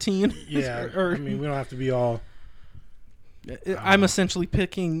serpentine. Yeah, I mean, we don't have to be all. I'm essentially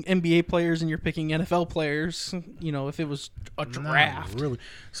picking NBA players and you're picking NFL players, you know, if it was a draft. Not really.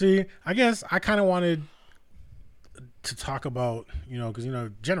 See, I guess I kind of wanted to talk about, you know, because, you know,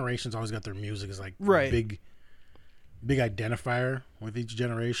 generations always got their music as like right. big identifier with each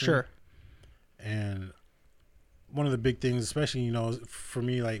generation. Sure. And one of the big things, especially, you know, for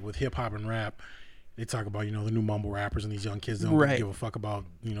me, like with hip hop and rap, they talk about, you know, the new mumble rappers and these young kids don't right. give a fuck about,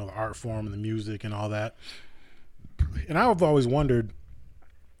 you know, the art form and the music and all that. And I've always wondered,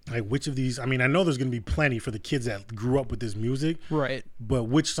 like, which of these, I mean, I know there's going to be plenty for the kids that grew up with this music. Right. But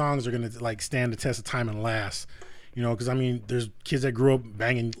which songs are going to, like, stand the test of time and last? You know, because, I mean, there's kids that grew up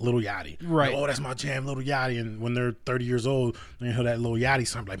banging Lil Yachty. Right. Like, oh, that's my jam, Lil Yachty. And when they're 30 years old, they hear that Lil Yachty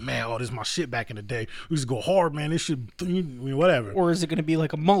song, like, man, oh, this is my shit back in the day. We used to go hard, man. This shit, I mean, whatever. Or is it going to be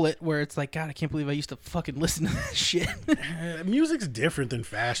like a mullet where it's like, God, I can't believe I used to fucking listen to this shit. Music's different than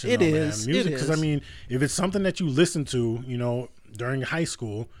fashion. It is. Man. Music, because, I mean, if it's something that you listen to, you know, during high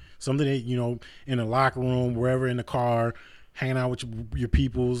school, something that, you know, in a locker room, wherever, in the car, hanging out with your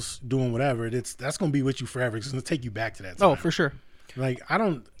peoples, doing whatever, that's going to be with you forever. It's going to take you back to that time. Oh, for sure. Like,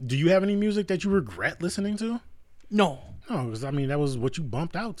 do you have any music that you regret listening to? No. No, because, I mean, that was what you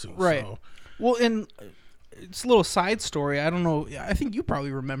bumped out to. Right. So. Well, and it's a little side story. I don't know. I think you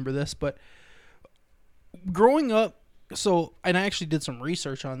probably remember this, but growing up, and I actually did some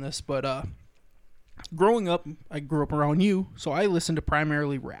research on this, but growing up, I grew up around you, so I listened to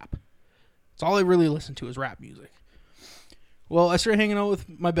primarily rap. That's all I really listened to is rap music. Well, I started hanging out with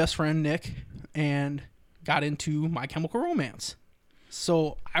my best friend, Nick, and got into My Chemical Romance.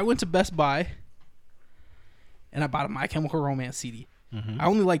 So I went to Best Buy, and I bought a My Chemical Romance CD. Mm-hmm. I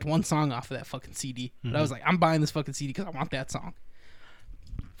only liked one song off of that fucking CD, but I was like, I'm buying this fucking CD because I want that song.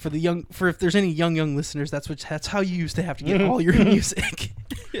 For if there's any young listeners, that's how you used to have to get all your music.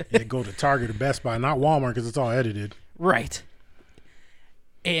 Yeah, go to Target or Best Buy, not Walmart, because it's all edited. Right.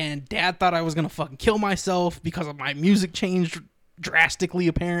 And Dad thought I was going to fucking kill myself because of my music changed drastically,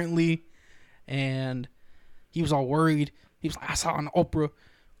 apparently. And he was all worried. He was like, I saw on Oprah,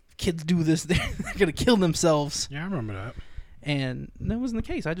 kids do this, they're going to kill themselves. Yeah, I remember that. And that wasn't the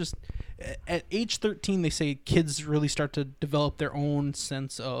case. At age 13, they say kids really start to develop their own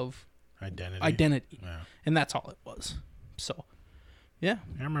sense of identity. Yeah. And that's all it was. So, yeah.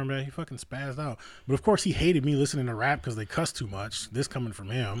 I remember that. He fucking spazzed out. But of course, he hated me listening to rap because they cuss too much. This coming from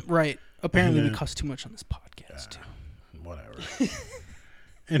him. Right. Apparently, we cuss too much on this podcast, too. Whatever.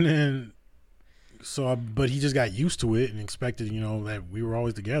 And then, but he just got used to it and expected, you know, that we were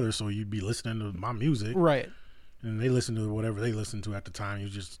always together, so you'd be listening to my music. Right. And they listened to whatever they listened to at the time. It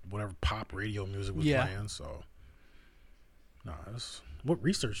was just whatever pop radio music was playing. So, No, what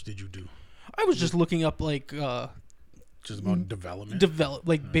research did you do? I was just looking up like Just about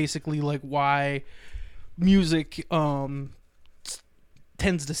development. Basically like why music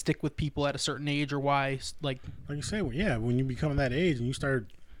tends to stick with people at a certain age, or why like you say, when you become that age and you start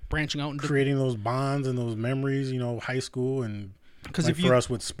branching out and creating those bonds and those memories, high school, and because like for us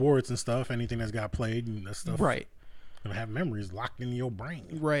with sports and stuff, anything that's got played and that stuff, right, gonna have memories locked in your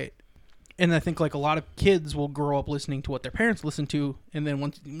brain, right. And I think like a lot of kids will grow up listening to what their parents listen to, and then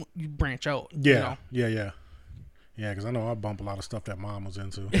once you branch out, yeah, because I know I bump a lot of stuff that mom was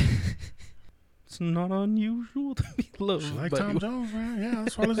into. It's not unusual to be loved. She like Tom Jones, man. Yeah,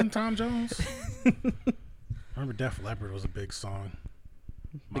 that's why I listen to Tom Jones. I remember Def Leppard was a big song.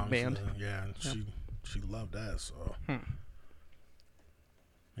 Big band. And she loved that. So yeah,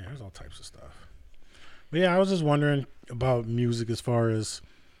 there's all types of stuff. But yeah, I was just wondering about music as far as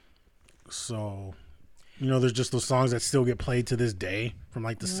there's just those songs that still get played to this day from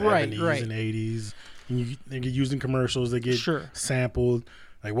like the 70s and 80s, and they get used in commercials. They get sampled.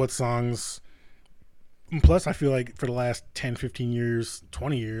 Like what songs? Plus, I feel like for the last 10, 15 years,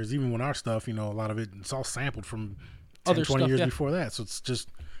 20 years, even when our stuff, a lot of it's all sampled from 10, other 20 stuff, years before that. So it's just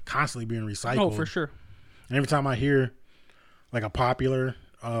constantly being recycled. Oh, for sure. And every time I hear like a popular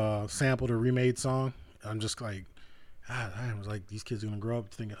sampled or remade song, I'm just like, I was like, these kids are going to grow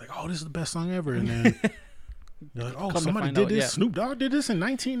up thinking like, oh, this is the best song ever. And then they're like, oh, somebody did this. Snoop Dogg did this in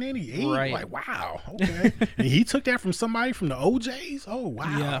 1988. Right. Like, wow. Okay. And he took that from somebody from the OJs. Oh,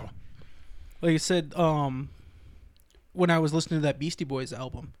 wow. Yeah. Like I said, when I was listening to that Beastie Boys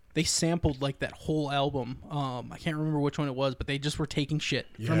album, they sampled like that whole album. I can't remember which one it was, but they just were taking shit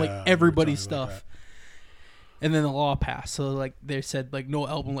from like everybody's stuff. And then the law passed, so like they said like no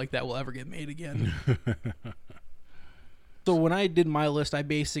album like that will ever get made again. So when I did my list, I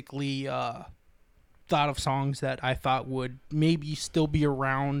basically thought of songs that I thought would maybe still be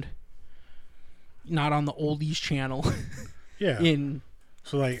around, not on the oldies channel. In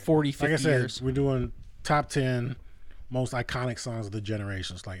so like 40, 50 like I said, years. We're doing top 10 most iconic songs of the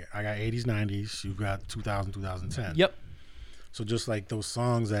generations. Like I got 80s, 90s. You've got 2000, 2010. Yep. So just like those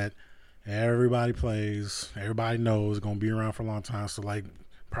songs that everybody plays, everybody knows, going to be around for a long time. So like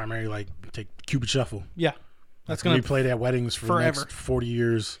primarily like take Cupid Shuffle. Yeah. That's going to be played at weddings for forever. The next 40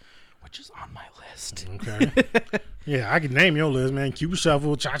 years. Which is on my list. Okay. Yeah, I can name your list, man. Cupid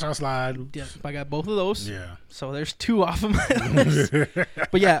Shuffle, Cha-Cha Slide. Yeah, I got both of those. Yeah. So there's 2 off of my list.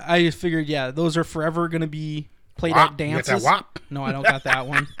 But yeah, I just figured, those are forever going to be played at dances. You got that WAP? No, I don't got that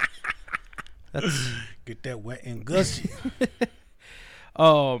one. Get that wet and gushy.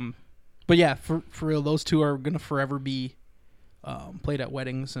 But yeah, for real, those 2 are going to forever be played at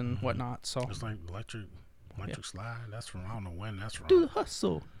weddings and whatnot. So it's like electric slide. That's from I don't know when that's from. Do the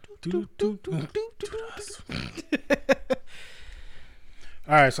hustle. Do the hustle.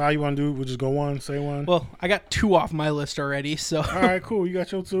 All right, so how you want to do? We'll just go one, say one. Well, I got 2 off my list already. So all right, cool. You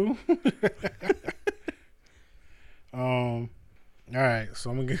got your 2. All right,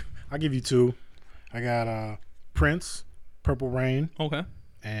 so I'll give you 2. I got Prince, Purple Rain. Okay.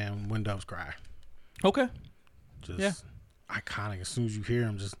 And When Doves Cry. Okay. Just iconic. As soon as you hear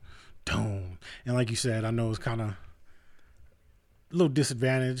them, just boom. And like you said, I know it's kind of a little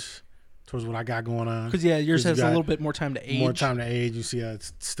disadvantage towards what I got going on. Because yours has a little bit more time to age. More time to age. You see how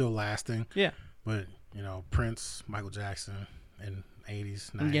it's still lasting. Yeah. But Prince, Michael Jackson, in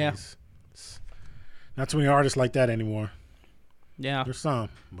 80s, 90s. Yeah. Not too many artists like that anymore. Yeah. There's some,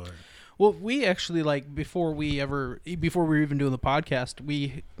 but. Well, we actually before we were even doing the podcast,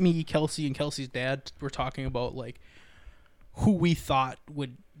 me, Kelsey, and Kelsey's dad were talking about like who we thought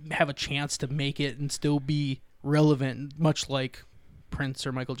would have a chance to make it and still be relevant, much like Prince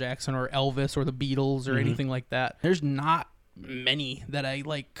or Michael Jackson or Elvis or the Beatles or anything like that. There's not many that I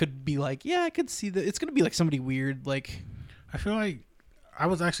could be like, yeah, I could see that. It's gonna be like somebody weird. Like, I feel like I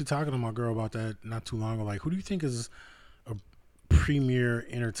was actually talking to my girl about that not too long ago. Like, who do you think is a premier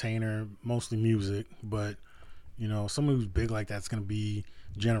entertainer, mostly music, but someone who's big like that's going to be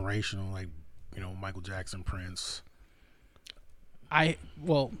generational, like Michael Jackson, Prince?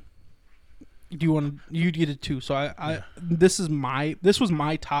 You did it too. So this was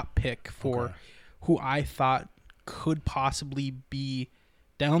my top pick for who I thought could possibly be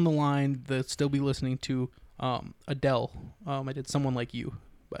down the line that still be listening to Adele. I did Someone Like You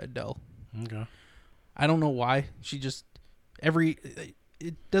by Adele. Okay. I don't know why. She just it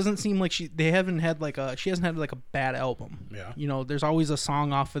doesn't seem like she hasn't had like a bad album. Yeah. There's always a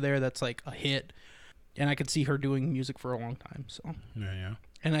song off of there that's like a hit, and I could see her doing music for a long time. So yeah.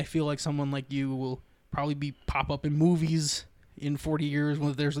 And I feel like Someone Like You will probably pop up in movies in 40 years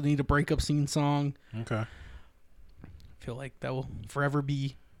when there's a need a breakup scene song. Okay. feel like that will forever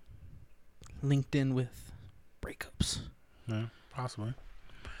be linked in with breakups. Yeah, possibly.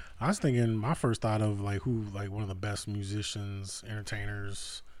 I was thinking, my first thought of like who, like one of the best musicians,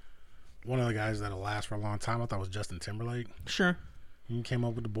 entertainers, one of the guys that'll last for a long time, I thought was Justin Timberlake. Sure. He came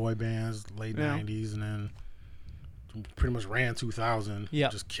up with the boy bands late 90s and then pretty much ran 2000. Yeah.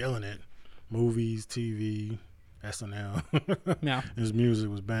 Just killing it. Movies, TV, SNL. Yeah. His music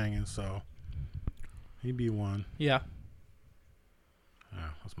was banging, so he'd be one. Yeah. Yeah,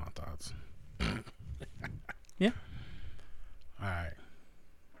 that's my thoughts. Yeah. All right.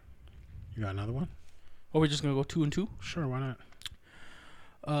 You got another one? Or we're just going to go 2 and 2? Sure, why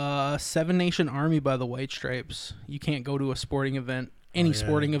not? Seven Nation Army by the White Stripes. You can't go to a sporting event, any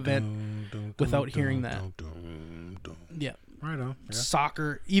sporting event, without hearing that. Yeah. Right on. Yeah.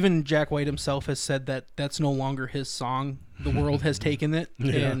 Soccer. Even Jack White himself has said that that's no longer his song. The world has taken it,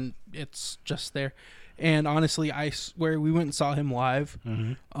 and it's just there. And honestly, I swear, we went and saw him live.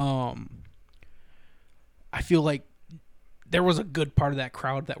 Mm-hmm. I feel like there was a good part of that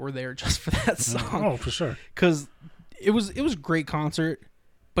crowd that were there just for that song. Oh, for sure. Because it was a great concert.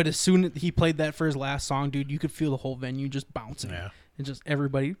 But as soon as he played that for his last song, dude, you could feel the whole venue just bouncing. Yeah. And just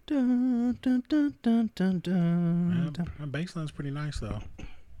everybody. Dun, dun, dun, dun, dun, dun, dun. That bass line's pretty nice, though.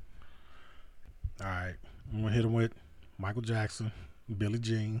 All right. I'm going to hit him with Michael Jackson, Billie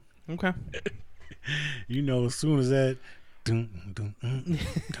Jean. Okay. You know, as soon as that. Dun, dun, dun,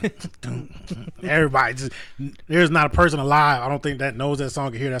 dun, dun, everybody just. There's not a person alive, I don't think, that knows that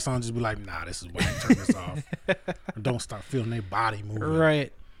song, can hear that song, just be like, nah, this is why you turn this off. Or don't start feeling their body moving.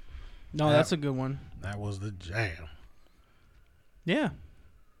 Right. No, that's a good one. That was the jam. Yeah.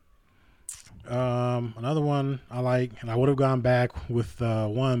 Another one I like, and I would have gone back with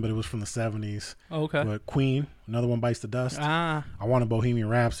one, but it was from the 70s. Okay. But Queen, Another One Bites the Dust. I wanted Bohemian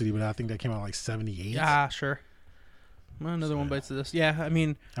Rhapsody, but I think that came out like 78. Sure. Well, another one bites of this. Yeah, I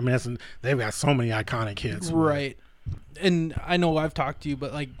mean, they've got so many iconic hits. Right. And I know I've talked to you,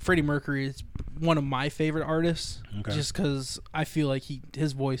 but like Freddie Mercury is one of my favorite artists, just because I feel like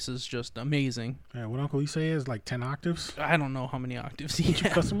his voice is just amazing. Yeah, what Uncle Lee say is like 10 octaves. I don't know how many octaves he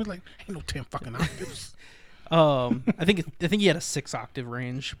has. Customer's like, ain't no 10 fucking octaves. I think he had a 6-octave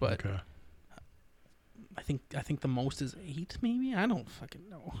range, but okay. I think the most is 8, maybe. I don't fucking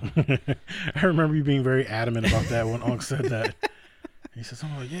know. I remember you being very adamant about that when Unc said that. He said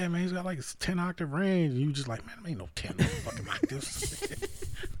something like, "Yeah, man, he's got like a 10-octave range." And you just like, "Man, there ain't no 10 fucking octaves."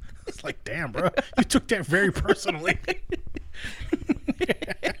 It's like, damn, bro, you took that very personally.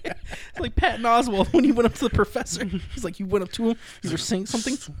 It's like Patton Oswalt when he went up to the professor. He's like, you went up to him, you were saying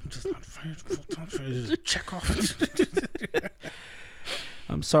something. Just check off.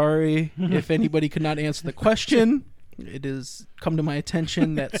 I'm sorry if anybody could not answer the question. It has come to my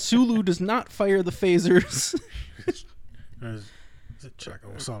attention that Sulu does not fire the phasers. Is it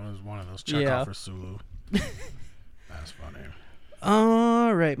Chekhov or something? It was one of those Chekhov or Sulu. That's funny.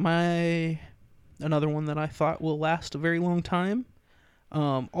 All right, another one that I thought will last a very long time.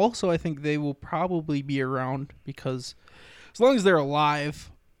 Also, I think they will probably be around because as long as they're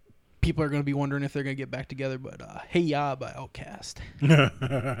alive, people are going to be wondering if they're going to get back together. But Hey Ya by Outkast.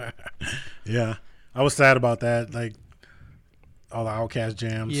 Yeah, I was sad about that. Like all the Outkast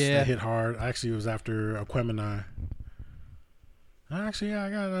jams that hit hard. Actually, it was after Aquemini. Actually, yeah, I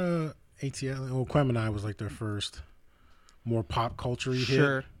got ATL. Aquemini was like their first more pop culture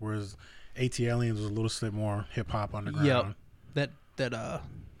hit, whereas ATLians was a little bit more hip hop underground. Yep, that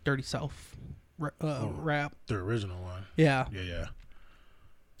Dirty South rap, the original one. Yeah.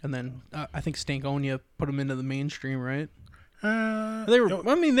 And then I think Stankonia put them into the mainstream, right? They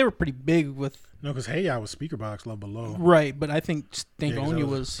were pretty big with. No, because Hey Ya was Speakerbox Love Below. Right, but I think Stankonia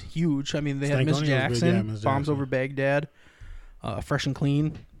was huge. I mean, they had Miss Jackson, Miss Bombs Jackson. Over Baghdad, Fresh and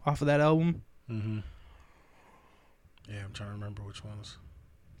Clean off of that album. Mm-hmm. Yeah, I'm trying to remember which ones.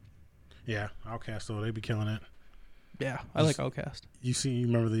 Yeah, Outkast, though, they be killing it. Yeah, I like Outkast. You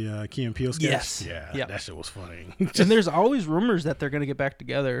remember the Key and Peele sketch? Yes. Yeah, that shit was funny. And there's always rumors that they're going to get back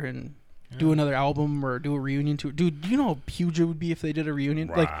together and do another album or do a reunion tour. Dude, do you know how huge it would be if they did a reunion?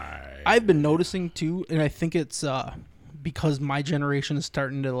 Right. Like, I've been noticing, too, and I think it's because my generation is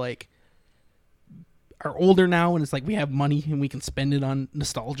starting to, like, are older now, and it's like we have money and we can spend it on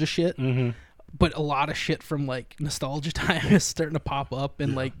nostalgia shit. Mm-hmm. But a lot of shit from, like, nostalgia time is starting to pop up.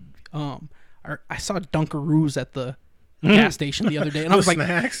 And, like, I saw Dunkaroos at the gas station the other day, and I was like,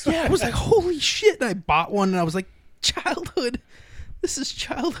 snacks? Yeah, I was like, holy shit. And I bought one, and I was like, childhood. This is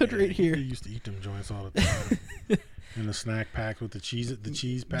childhood right here. You used to eat them joints all the time. In the snack pack with the cheese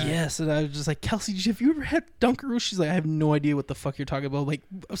pack. Yes, and I was just like, Kelsey, have you ever had Dunkaroos? She's like, I have no idea what the fuck you're talking about. Like,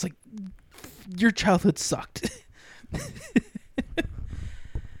 I was like, your childhood sucked. It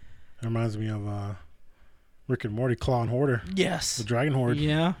reminds me of Rick and Morty, Claw and Hoarder, Yes. the Dragon Horde.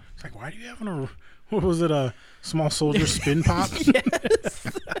 Yeah. It's like, why do you have what was it, a small soldier spin pop? Yes.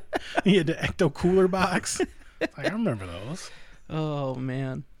 He had the Ecto Cooler box. Like, I remember those. Oh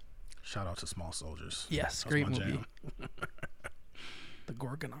man. Shout out to Small Soldiers. Yes, That's great my movie. jam. The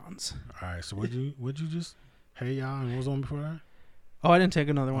Gorgonons. All right, so what'd you just, hey y'all, and what was on before that? Oh, I didn't take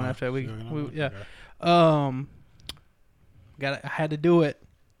another one after that. Yeah. I had to do it.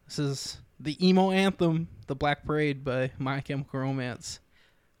 This is the emo anthem, "The Black Parade" by My Chemical Romance.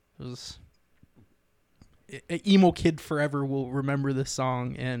 It was an emo kid forever will remember this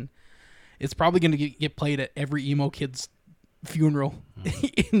song, and it's probably going to get played at every emo kid's funeral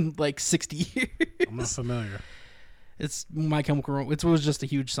in like 60 years. I'm not familiar. It's My Chemical Romance. It was just a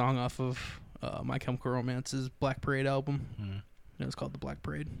huge song off of My Chemical Romance's Black Parade album. It was called The Black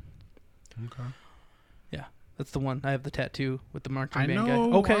Parade. Okay. Yeah, that's the one. I have the tattoo with the marching I band know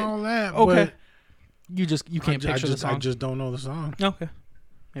guy. Okay. all that, Okay. but You can't picture the song. I just don't know the song. Okay.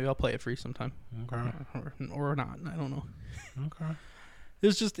 Maybe I'll play it for you sometime. Okay. Or not. I don't know. Okay.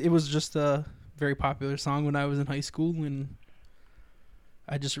 It was just a very popular song when I was in high school, and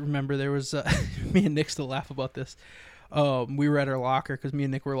I just remember there was me and Nick still laugh about this. We were at our locker because me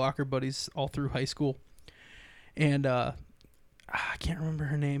and Nick were locker buddies all through high school, and I can't remember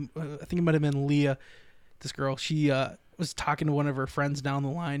her name. I think it might have been Leah. This girl, she was talking to one of her friends down the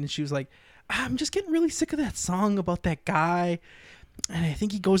line, and she was like, "I'm just getting really sick of that song about that guy, and I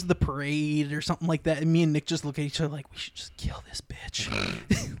think he goes to the parade or something like that." And me and Nick just look at each other like, "We should just kill this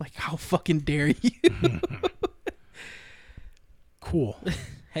bitch!" Like, how fucking dare you? Cool.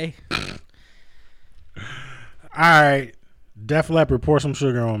 Hey. All right. Def Leppard, Pour Some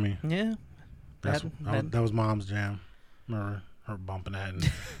Sugar on Me. Yeah. That was Mom's jam. Remember her bumping that.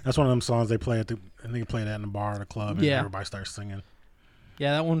 And that's one of them songs they play I think they play that in the bar or the club, and everybody starts singing.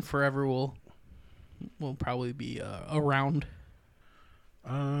 Yeah, that one forever will probably be around.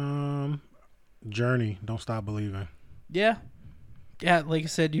 Journey, Don't Stop Believing. Yeah. Yeah, like I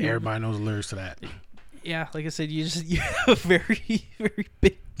said, everybody knows the lyrics to that. Yeah, like I said, you have a very, very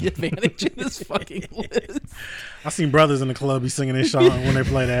big advantage in this fucking list. I seen brothers in the club be singing this song when they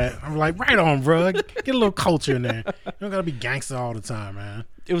play that. I'm like, right on, bro. Get a little culture in there. You don't gotta be gangster all the time, man.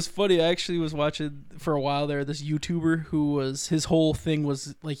 It was funny. I actually was watching for a while there this YouTuber who was, his whole thing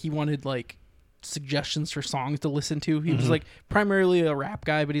was like he wanted like suggestions for songs to listen to. He was like primarily a rap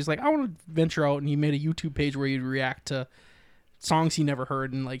guy, but he's like, I want to venture out, and he made a YouTube page where he'd react to songs he never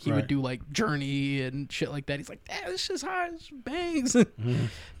heard, and like he would do like Journey and shit like that. He's like, this shit's hot, this bangs. It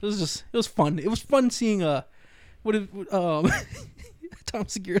was fun. It was fun seeing Tom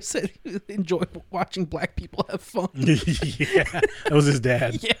Segura said he enjoyed watching black people have fun. Yeah, that was his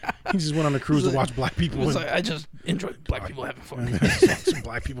dad. Yeah, he just went on a cruise to watch black people. Like, I just enjoy black people having fun. Watching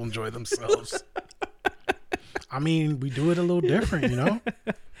black people enjoy themselves. I mean, we do it a little different, you know.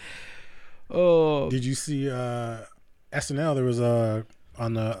 Oh, did you see SNL? There was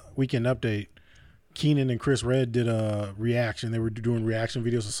on the Weekend Update, Keenan and Chris Redd did a reaction. They were doing reaction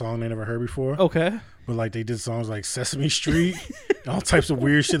videos of songs they never heard before. Okay. But like they did songs like Sesame Street, all types of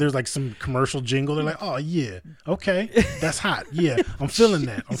weird shit. There's like some commercial jingle. They're like, oh yeah, okay, that's hot. Yeah, I'm feeling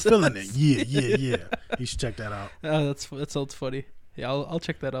that. I'm feeling it. Yeah. You should check that out. That sounds funny. Yeah, I'll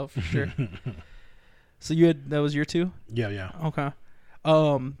check that out for sure. So that was your two? Yeah. Okay.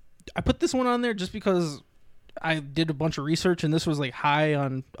 I put this one on there just because I did a bunch of research, and this was like high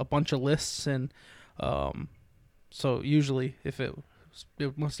on a bunch of lists, and so usually if it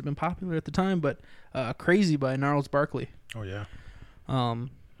must have been popular at the time, but Crazy by Gnarls Barkley. Oh yeah. That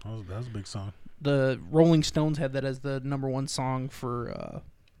was a big song. The Rolling Stones had that as the number one song for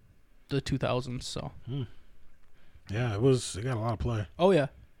the 2000s. So yeah, it got a lot of play. Oh yeah,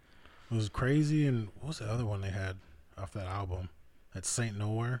 it was Crazy, and what was the other one they had off that album? That's Saint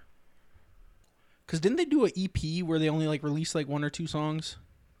Nowhere. Because didn't they do an EP where they only like released like one or two songs?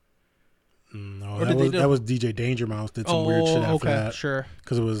 No, that was DJ Danger Mouse did some weird shit after that. Sure.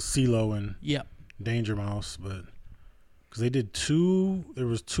 Because it was CeeLo and Danger Mouse, but because they did there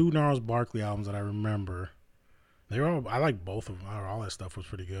was two Gnarls Barkley albums that I remember. I like both of them. All that stuff was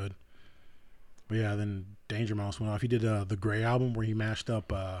pretty good. But yeah, then Danger Mouse went off. He did the Gray album where he mashed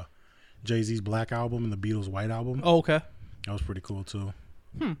up Jay-Z's Black album and the Beatles' White album. Oh, okay. That was pretty cool too.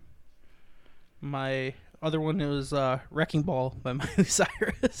 My other one was Wrecking Ball by Miley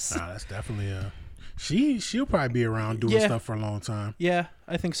Cyrus. That's definitely she'll probably be around doing stuff for a long time. Yeah,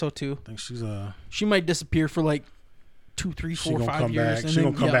 I think so too. I think she might disappear for like 2, 3, 4, 5 years. She's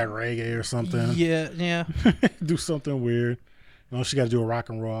gonna come back reggae or something. Yeah. Do something weird. You know, she got to do a rock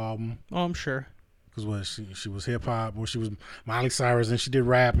and roll album. Oh, I'm sure. Because what she was hip hop, or she was Miley Cyrus, and she did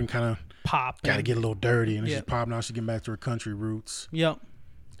rap and kind of Pop. got to and- get a little dirty, and then Yeah. she's pop now. She getting back to her country roots. Yep.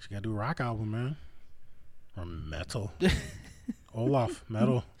 She got to do a rock album, man, or metal. Olaf,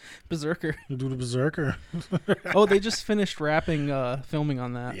 metal. Berserker. Do the Berserker. Oh, they just finished filming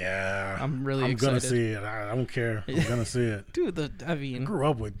on that. Yeah, I'm really I'm excited. gonna see it. I don't care. I'm gonna see it. Dude, I I mean, grew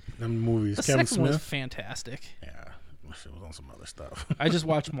up with them movies. the Kevin second one was Smith. fantastic. Yeah, shit was on some other stuff. I just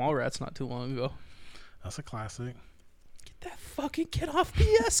watched Mallrats not too long ago. That's a classic. Get that fucking kid off the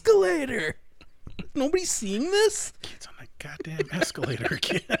escalator. Nobody's seeing this? Kids on that goddamn escalator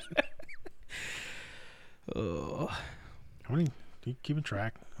again. Oh. How many? You keeping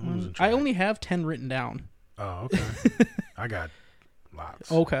track? I'm losing track. I only have 10 written down. Oh, okay. I got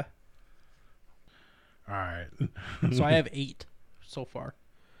lots. Okay. All right. So I have 8 so far.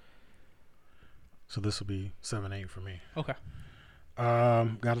 So this will be 7-8 for me. Okay.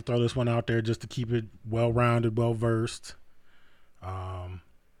 Got to throw this one out there just to keep it well-rounded, well-versed. Got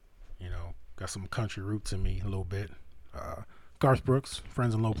some country roots in me a little bit. Garth Brooks,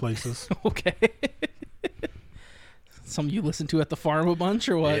 Friends in Low Places. Okay. Some you listen to at the farm a bunch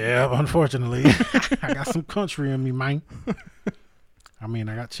or what? Yeah, unfortunately. I got some country in me, man. I mean,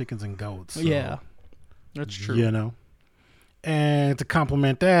 I got chickens and goats. So, Yeah. That's true. You know. And to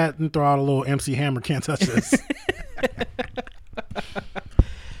complement that, and throw out a little MC Hammer, Can't Touch This.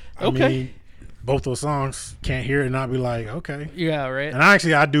 I Okay. mean, both those songs, can't hear it and not be like, okay. Yeah, right. And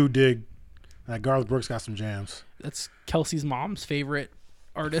I do dig that Garth Brooks got some jams. That's Kelsey's mom's favorite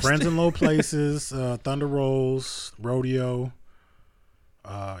artist. Friends in Low Places, Thunder Rolls, Rodeo.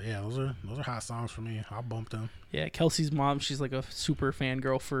 Yeah, those are hot songs for me. I'll bump them. Yeah, Kelsey's mom, she's like a super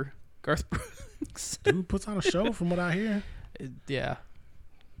fangirl for Garth Brooks. Dude puts on a show from what I hear. Yeah.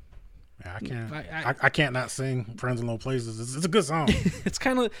 Yeah, I can't. I- I can't not sing "Friends in Low Places." It's a good song. It's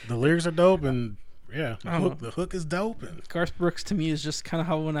kind of The lyrics are dope, and yeah, I don't know. the hook is dope. And Garth Brooks to me is just kind of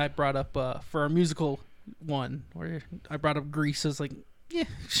how when I brought up for our musical one where I brought up Grease, I was like, yeah,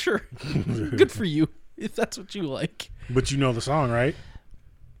 sure, good for you if that's what you like. but you know the song, right?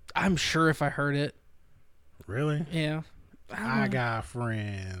 I'm sure if I heard it, Really? yeah. I got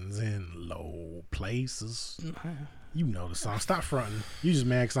friends in low places. You know the song. Stop fronting. You just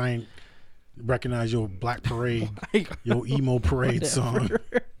mad 'cause I ain't recognize your Black Parade, your emo parade song.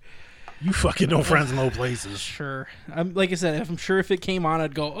 You fucking know Friends in Low Places. Sure. I'm like I said, I'm sure if it came on,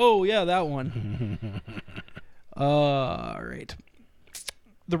 I'd go, oh yeah, that one. All right.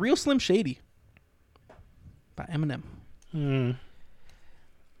 The Real Slim Shady by Eminem.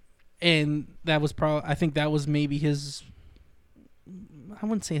 And that was I think that was maybe his, I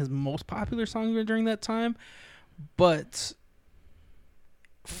wouldn't say his most popular song during that time, but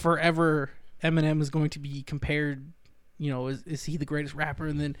forever Eminem is going to be compared, is he the greatest rapper?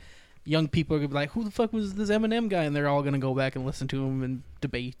 And then young people are going to be like, who the fuck was this Eminem guy? And they're all going to go back and listen to him and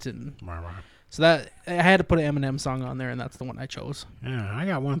debate. And Right. so that I had to put an Eminem song on there, and that's the one I chose. Yeah, I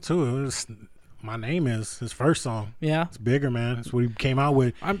got one too. It was My Name Is his first song. Yeah. It's bigger, man. It's what he came out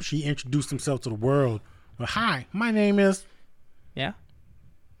with. He introduced himself to the world. But hi, my name is. Yeah.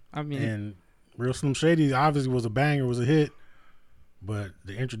 I mean, And Real Slim Shady obviously was a banger, was a hit. But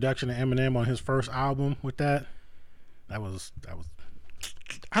the introduction of Eminem on his first album with that was.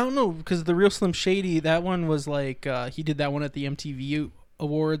 I don't know, because the Real Slim Shady, that one was like, he did that one at the MTV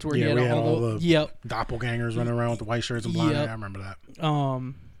Awards where he had all the doppelgangers running around with the white shirts and blonde hair. I remember that.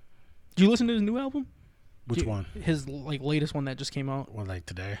 Do you listen to his new album? Which one? His latest one that just came out. Well, like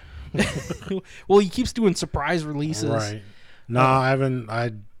today. Well, he keeps doing surprise releases. Right. No, I haven't.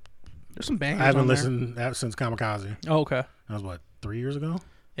 There's some bangers. I haven't on there. listened since Kamikaze. Oh, okay. That was 3 years ago.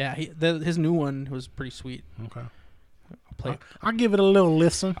 Yeah, his new one was pretty sweet. Okay. I'll I'll give it a little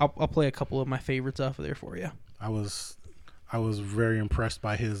listen. I'll play a couple of my favorites off of there for you. I was very impressed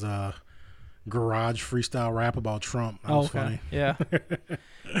by his garage freestyle rap about Trump. That was funny. Yeah.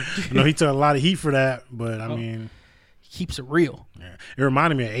 I know he took a lot of heat for that, but I mean, He keeps it real. yeah. It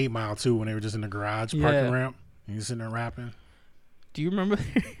reminded me of 8 Mile too when they were just in the garage parking ramp and he's sitting there rapping. Do you remember?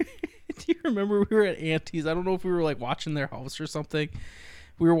 Do you remember we were at Auntie's? I don't know if we were like watching their house or something.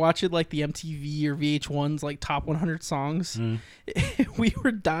 We were watching like the MTV or VH1's like top 100 songs. We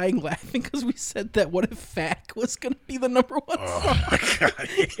were dying laughing because we said that What If Fact was going to be the number one song. My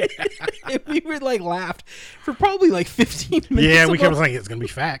God. And we were like laughed for probably like 15 minutes. Yeah, we kept saying it's gonna be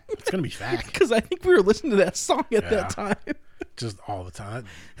fact. It's gonna be fact. Because I think we were listening to that song at that time. Just all the time.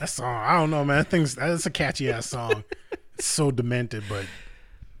 That song, I don't know, man. That's a catchy ass song. It's so demented, but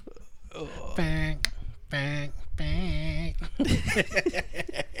bang, bang, bang.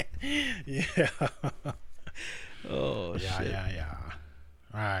 Yeah. Oh, shit. Yeah.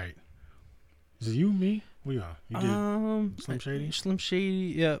 All right. Is it you, me? What you on? You did Slim Shady? Slim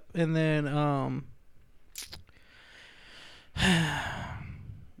Shady, yep. And then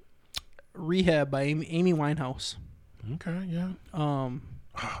Rehab by Amy Winehouse. Okay, yeah. Oh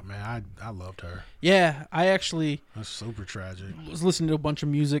man, I loved her. Yeah, I actually That's super tragic. was listening to a bunch of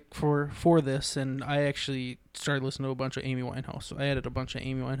music for this, and I actually started listening to a bunch of Amy Winehouse. So I added a bunch of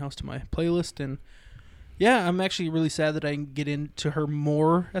Amy Winehouse to my playlist, and yeah, I'm actually really sad that I didn't get into her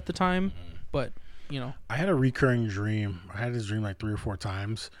more at the time, but you know. I had a recurring dream. I had this dream like 3 or 4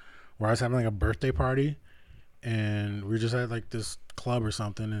 times where I was having like a birthday party, and we were just at like this club or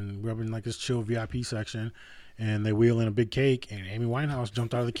something, and we were up in like this chill VIP section, and they wheel in a big cake, and Amy Winehouse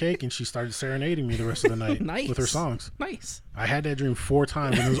jumped out of the cake, and she started serenading me the rest of the night Nice. with her songs. Nice. I had that dream 4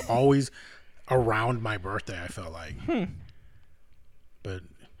 times, and it was always around my birthday, I felt like. But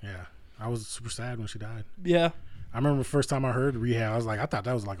yeah, I was super sad when she died. Yeah. I remember the first time I heard Rehab, I thought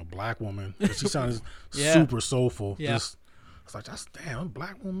that was like a black woman. She sounded Yeah. super soulful. Yeah. I was like, that's damn, a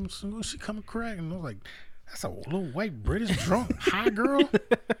black woman. She coming correct. And I was like, that's a little white British drunk high girl.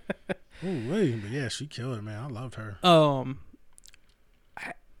 Oh wait, but yeah, she killed it, man. I loved her. I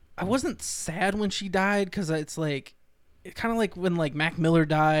wasn't sad when she died because it's like, it kind of like when like Mac Miller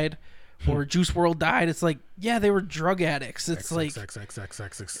died or Juice WRLD died. It's like, yeah, they were drug addicts. It's like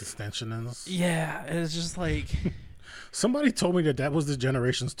extensions. Yeah, it's just like Somebody told me that was the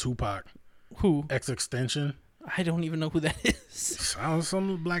generation's Tupac. who? X Extension. I don't even know who that is. Sounds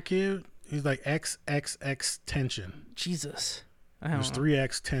some black kid. He's like XXX tension. Jesus, I don't There's know.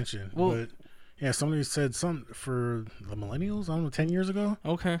 3X tension. Well- But yeah, somebody said something for the millennials, I don't know, 10 years ago.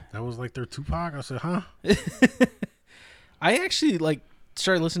 Okay, That was like their Tupac. I said, huh? I actually like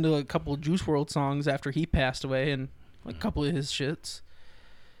started listening to a couple of Juice WRLD songs after he passed away, and like a couple of his shits.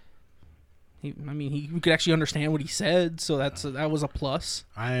 He could actually understand what he said, so that was a plus.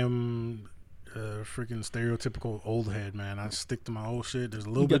 I am a freaking stereotypical old head, man. I stick to my old shit. There's a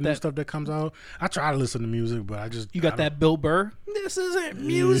little You bit got of new that- stuff that comes out. I try to listen to music, but I just... You got that Bill Burr. This isn't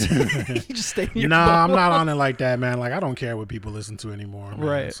music. You just stay in your Nah, I'm boat. not on it like that, man. Like, I don't care what people listen to anymore, man.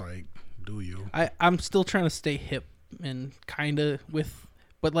 Right. It's like, do you? I'm still trying to stay hip and kind of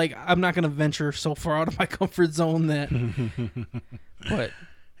but like I'm not gonna venture so far out of my comfort zone that. But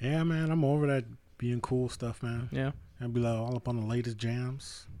Yeah, man, I'm over that being cool stuff, man. yeah, I'd be like all up on the latest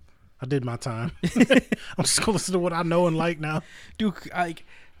jams. I did my time. I'm just gonna listen to what I know and like now. dude, I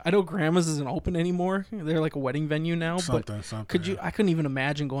know Grandma's isn't open anymore. They're like a wedding venue now. Something. Could you? I couldn't even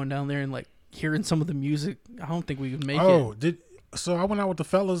imagine going down there and like hearing some of the music. I don't think we could make Oh, it. So I went out with the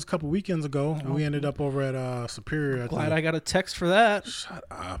fellas a couple weekends ago, and we ended up over at Superior. Glad I got a text for that. Shut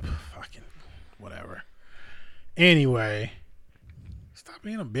up, fucking whatever. Anyway, stop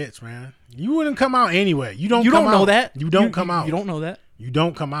being a bitch, man. You wouldn't come out anyway. You don't know that. You don't come out. You don't know that. You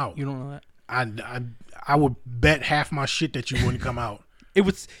don't come out. You don't know that. I would bet half my shit that you wouldn't come out. It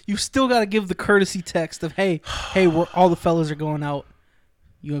was. You still got to give the courtesy text of hey, we're all the fellas are going out.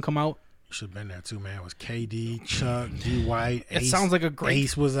 You gonna come out? You should have been there too, man. It was KD, Chuck, D White. It Ace, sounds like a great.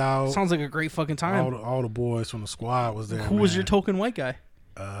 Ace was out. Sounds like a great fucking time. All the boys from the squad was there. Who was man. your token white guy?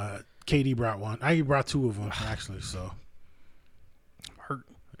 KD brought one. I brought 2 of them actually. So Hurt.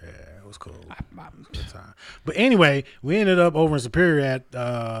 yeah, it was cool. Good time. But anyway, we ended up over in Superior at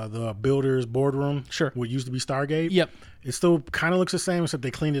the Builders Boardroom. Sure. What used to be Stargate. Yep. It still kind of looks the same, except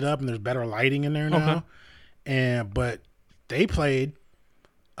they cleaned it up and there's better lighting in there now. Okay. But they played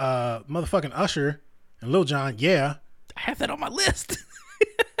motherfucking Usher and Lil Jon. Yeah, I have that on my list.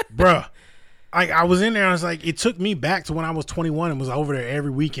 bruh. I was in there. I was like, it took me back to when I was 21 and was over there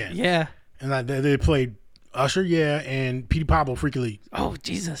every weekend. Yeah. And they played Usher, yeah, and Petey Pablo, Freaky League. Oh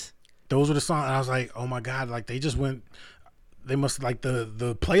Jesus. Those were the songs. And I was like, oh my God, like they just went. They must like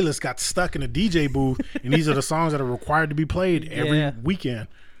the playlist got stuck in a DJ booth, and these are the songs that are required to be played every weekend.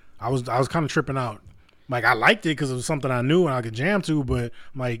 I was kind of tripping out. Like I liked it because it was something I knew and I could jam to, but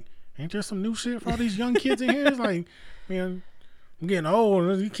I'm like, ain't there some new shit for all these young kids in here? It's like, man, I'm getting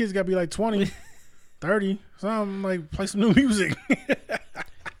old. These kids got to be like 20, 30. So I'm like, play some new music.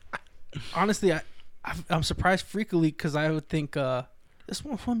 Honestly, I'm surprised freakily because I would think this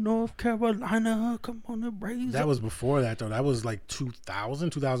one from North Carolina. Come on, the brains. That was before that though. That was like 2000,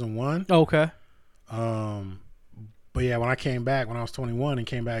 2001. Okay. But yeah, when I came back, when I was 21 and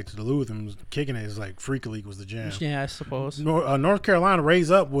came back to Duluth and was kicking it, it's like Freak League was the jam. Yeah, I suppose. North Carolina,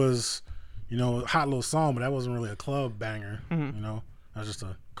 Raise Up was, a hot little song, but that wasn't really a club banger. Mm-hmm. That was just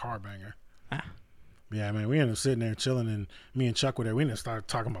a car banger. Ah. Yeah, man, we ended up sitting there chilling, and me and Chuck were there. We ended up start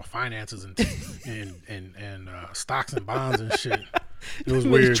talking about finances and stocks and bonds and shit. It was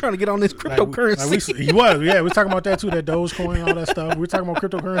He's weird. trying to get on this cryptocurrency. He was. Yeah, we were talking about that too. That Dogecoin and all that stuff. We were talking about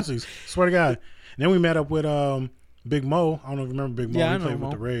cryptocurrencies. Swear to God. And then we met up with Big Mo. I don't know if you remember Big Mo. Yeah, We I know played Mo.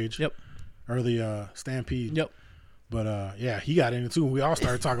 with the Rage. Yep. Or the Stampede. Yep. But yeah, he got in it too. We all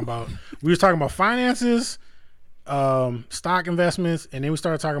started talking about. We was talking about finances, stock investments, and then we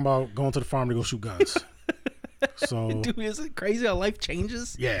started talking about going to the farm to go shoot guns. So, Dude, is it crazy how life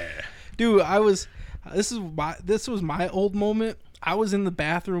changes? yeah. Dude, this was my old moment. I was in the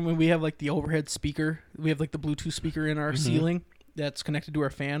bathroom and we have like the overhead speaker. We have like the Bluetooth speaker in our ceiling that's connected to our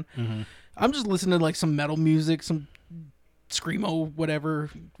fan. I'm just listening to like some metal music, some screamo,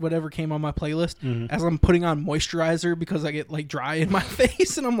 whatever came on my playlist as I'm putting on moisturizer because I get like dry in my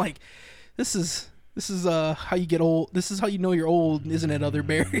face, and I'm like, this is how you get old. This is how you know you're old, isn't it, Other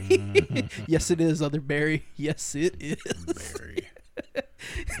Barry? Yes, it is, Other Barry. Yes, it is. Barry.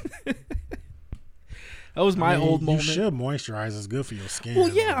 That was my old moment. You should moisturize. It's good for your skin. Well,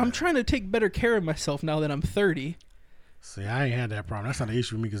 yeah, I'm trying to take better care of myself now that I'm 30. See, I ain't had that problem. That's not an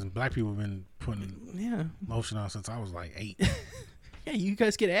issue with me because black people have been putting lotion on since I was like 8. Yeah, you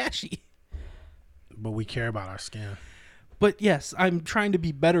guys get ashy. But we care about our skin. But yes, I'm trying to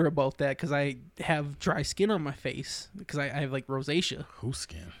be better about that because I have dry skin on my face because I have like rosacea. Whose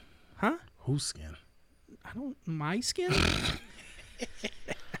skin? Huh? Whose skin? My skin?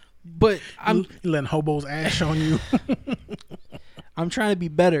 But I'm You letting hobos ash on you. I'm trying to be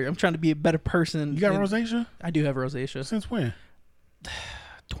better. I'm trying to be a better person. You got rosacea? I do have rosacea. Since when?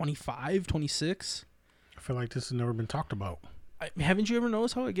 25, 26. I feel like this has never been talked about. Haven't you ever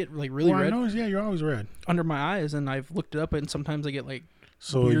noticed how I get like really red I know, yeah, you're always red. under my eyes? And I've looked it up, and sometimes I get like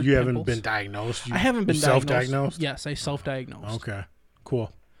So weird you haven't pimples. been diagnosed? I haven't been self-diagnosed? Yes, I self-diagnosed. Okay,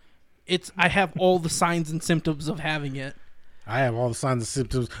 cool. I have all the signs and symptoms of having it. I have all the signs and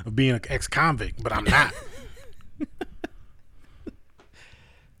symptoms of being an ex-convict, but I'm not.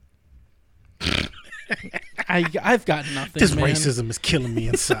 I've got nothing. This man. racism is killing me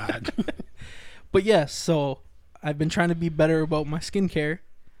inside. But yes, so I've been trying to be better about my skincare,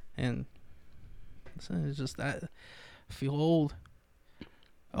 and it's just that I feel old.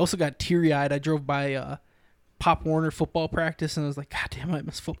 I also got teary-eyed. I drove by Pop Warner football practice, and I was like, God damn, I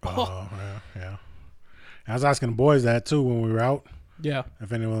miss football. Oh, yeah. I was asking the boys that too when we were out. Yeah.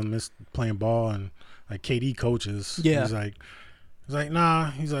 If anyone missed playing ball, and like KD coaches. Yeah. He's like, nah.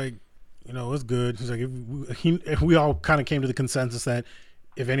 He's like, it's good. He's like, if we all kind of came to the consensus that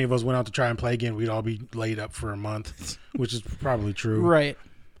if any of us went out to try and play again, we'd all be laid up for a month, which is probably true. Right.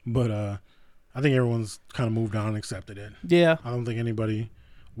 But I think everyone's kind of moved on and accepted it. Yeah. I don't think anybody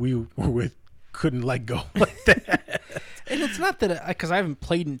we were with couldn't let go like that. And it's not that because I haven't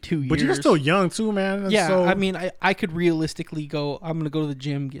played in 2 years. But you're still young too, man. Yeah, so, I mean, I could realistically go. I'm gonna go to the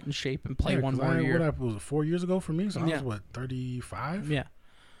gym, get in shape, and play one more year. What was it, 4 years ago for me? So I Yeah. was 35? Yeah.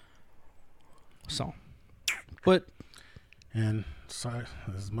 So, but And so,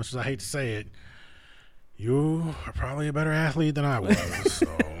 as much as I hate to say it, you are probably a better athlete than I was.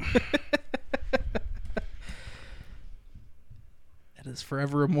 So it is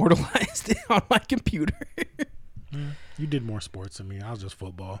forever immortalized on my computer. you did more sports than me. I was just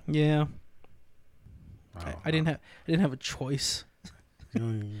football. Yeah. Oh, I didn't have a choice.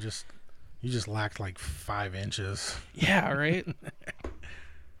 you just lacked like 5 inches. Yeah, right.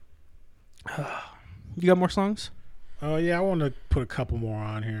 You got more songs? Oh yeah, I want to put a couple more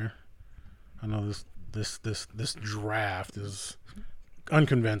on here. I know this draft is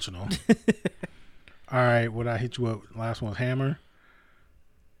unconventional. All right, what I hit you up last one was Hammer.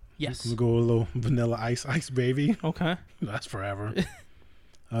 Yes. We'll go a little Vanilla Ice Baby. Okay. That's forever.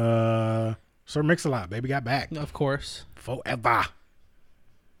 Sir Mix-a-Lot, Baby Got Back. Of course. Forever.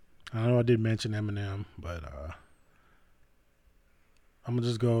 I know I did mention Eminem, but I'm gonna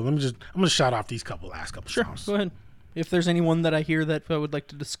just go. I'm gonna shout off these last couple Sure. songs. Go ahead. If there's anyone that I hear that I would like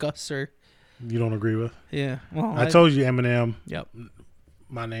to discuss, or You don't agree with? yeah, well, I told you Eminem. Yep.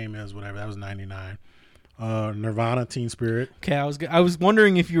 My name is whatever. That was 99. Nirvana, Teen Spirit. Okay, I was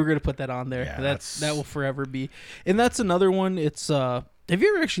wondering if you were gonna put that on there. Yeah, that will forever be, and that's another one. It's have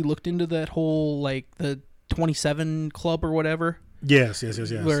you ever actually looked into that whole like the 27 Club or whatever? Yes.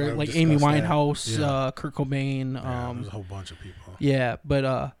 Where I've like Amy discussed that. Winehouse, Yeah. Kurt Cobain. There's a whole bunch of people. Yeah,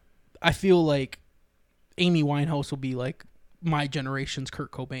 but I feel like Amy Winehouse will be like my generation's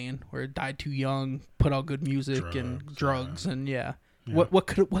Kurt Cobain, where it died too young, put out good music and drugs, and yeah. What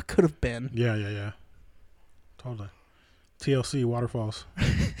could have been? Yeah. Totally. TLC, Waterfalls.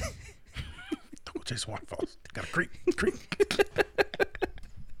 Don't go chase waterfalls. Got a creek.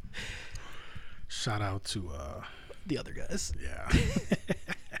 Shout out to The other guys. yeah.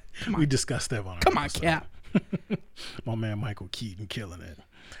 We discussed that one. Come on, Cap. My man Michael Keaton killing it.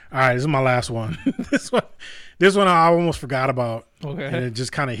 All right, this is my last one. This one I almost forgot about. Okay. And it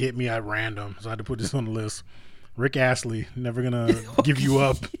just kind of hit me at random, so I had to put this on the list. Rick Astley, Never Gonna Give You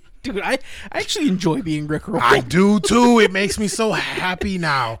Up. Dude, I actually enjoy being rickrolled. I do too. It makes me so happy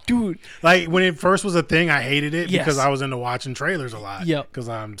now. Dude. Like when it first was a thing, I hated it Yes. because I was into watching trailers a lot. Yep. Because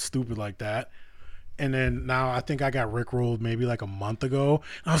I'm stupid like that. And then now I think I got rickrolled maybe like a month ago.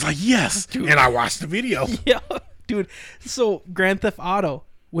 And I was like, yes. Dude. And I watched the video. Yeah, dude. So Grand Theft Auto,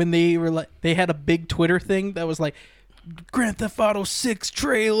 when they were like, they had a big Twitter thing that was like, Grand Theft Auto 6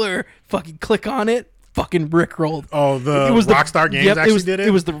 trailer. Fucking click on it. Fucking rickrolled. Oh, the it was Rockstar Games actually did it?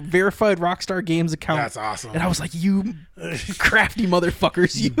 It was the verified Rockstar Games account. That's awesome. And I was like, you crafty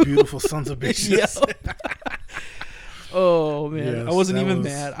motherfuckers. You beautiful sons of bitches. Yeah. Oh man, Yes, I wasn't that even was-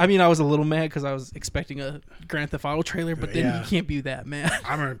 mad. I mean, I was a little mad because I was expecting a Grand Theft Auto trailer, but then Yeah. you can't be that mad.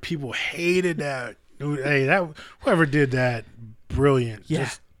 I remember people hated that. Dude, hey, whoever did that, brilliant. Yeah.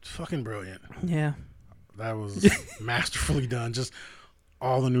 Just fucking brilliant. Yeah, That was masterfully done. Just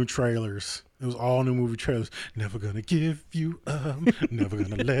all the new trailers. It was all new movie trailers. Never gonna give you up. Never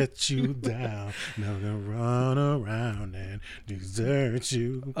gonna let you down. Never gonna run around and desert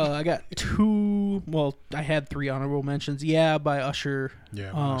you. I got two. Well, I had three honorable mentions. Yeah, by Usher.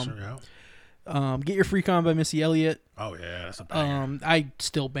 Yeah, sure, yeah. Get Your Freak On by Missy Elliott. Oh yeah, that's a banger. I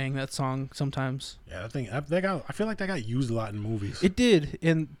still bang that song sometimes. Yeah, I feel like that got used a lot in movies. It did,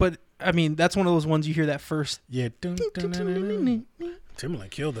 but I mean, that's one of those ones you hear that first. Yeah.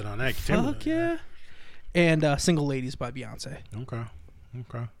 Timberlake killed it on that. Fuck yeah. And Single Ladies by Beyonce. Okay.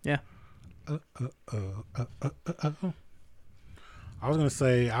 Yeah. I was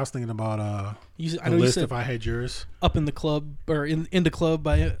thinking about I the know you list said if I had yours. Up in the Club or in the Club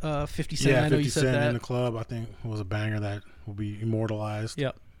by 50 Cent. Yeah, I know 50 you said Cent that. in the Club, I think, was a banger that will be immortalized.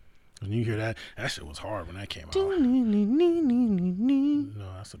 Yep. When you hear that shit was hard when that came out. No, No,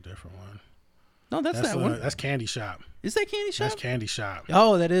 that's a different one. No, that's that one. That's Candy Shop. Is that Candy Shop? That's Candy Shop.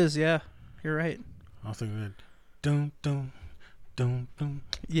 Oh, that is. Yeah, you're right. I was thinking that. Dun, dun, dun, dun,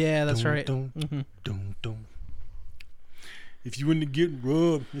 Yeah, that's dun, right. Dun, Mhm. dun, dun. If you into getting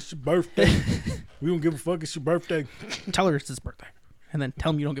rubbed, it's your birthday. We don't give a fuck. It's your birthday. Tell her it's his birthday, and then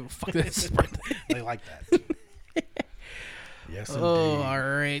tell him you don't give a fuck that it's his birthday. They like that. Yes, indeed. Oh, all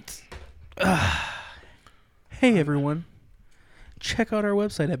right. Hey, everyone. Check out our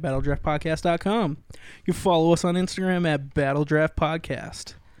website at battledraftpodcast.com. You follow us on Instagram at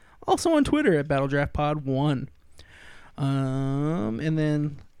battledraftpodcast. Also on Twitter at battledraftpod1. And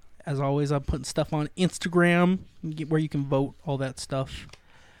then, as always, I'm putting stuff on Instagram where you can vote, all that stuff.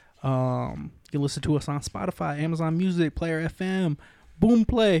 You can listen to us on Spotify, Amazon Music, Player FM, Boom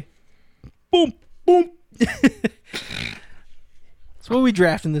Play. Boom, boom. So what are we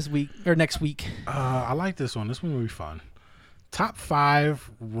drafting this week or next week? I like this one. This one will be fun. Top 5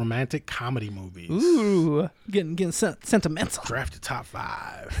 romantic comedy movies. Ooh, getting sentimental. Draft the top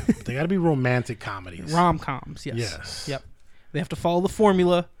 5. They got to be romantic comedies. Rom-coms, yes. Yes. Yep. They have to follow the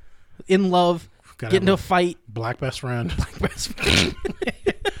formula. In love, Gotta get into a have fight. Black best friend. Best friend.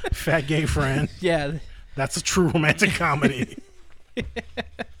 Fat gay friend. Yeah. That's a true romantic comedy.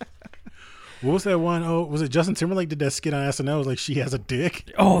 What was that one? Oh, was it Justin Timberlake did that skit on SNL? It was like, she has a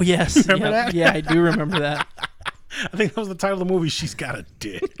dick. Oh, yes. Remember Yep. that? Yeah, I do remember that. I think that was the title of the movie. She's got a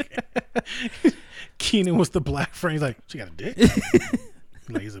dick. Keenan was the black friend. He's like, she got a dick?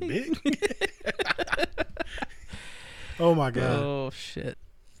 Like, is it big? Oh, my God. Oh, shit.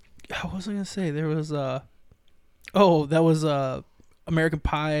 What was I going to say? There was, that was, American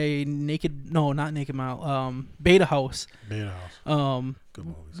Pie, not Naked Mile, Beta House. Beta House. Good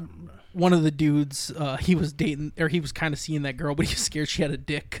movies. One of the dudes, he was dating, or he was kind of seeing that girl, but he was scared she had a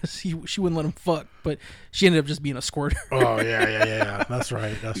dick because she wouldn't let him fuck, but she ended up just being a squirter. Oh, yeah. That's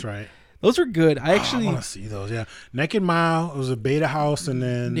right. Those were good. I want to see those, yeah. Naked Mile, it was a Beta House, and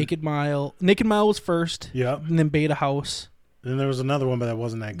then... Naked Mile was first. Yep. And then Beta House. Then there was another one, but that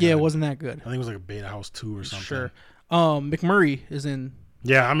wasn't that good. Yeah, it wasn't that good. I think it was like a Beta House 2 or something. Sure. McMurray is in...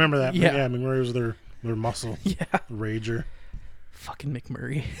 Yeah, I remember that. Yeah. Yeah, McMurray was their muscle. Yeah. Rager. Fucking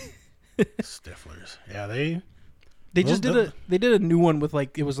McMurray. Stiflers. Yeah, they just did a new one with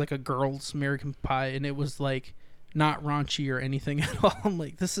like, it was like a girl's American Pie, and it was like not raunchy or anything at all. I'm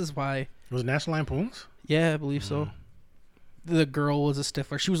like, this is why. Was it National Lampoon's? Yeah, I believe so. The girl was a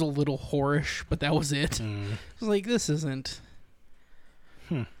stifler. She was a little whorish, but that was it. I was like, this isn't.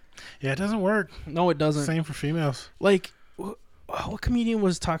 Yeah, it doesn't work. No, it doesn't. Same for females. Like, what comedian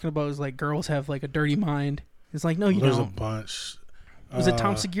was talking about is like girls have like a dirty mind. It's like, no, you There's don't. a bunch. Was it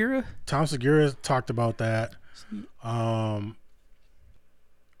Tom Segura? Tom Segura talked about that. I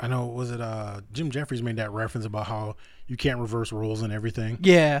I know, was it Jim Jeffries made that reference about how you can't reverse roles and everything.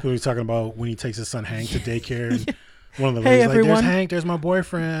 Yeah. So he's talking about when he takes his son Hank to daycare. And one of the Hey, ladies like, everyone. there's Hank, there's my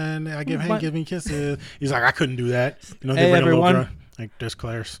boyfriend. Hank give me kisses. He's like, I couldn't do that. You know, they Hey, bring a little everyone. girl. Like, there's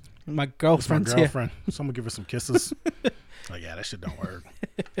Claire's. My That's my girlfriend's here. girlfriend. Someone give her some kisses. Like, yeah, that shit don't work.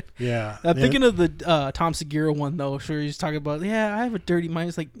 Yeah. I'm thinking of the Tom Segura one though, where he's talking about, yeah, I have a dirty mind.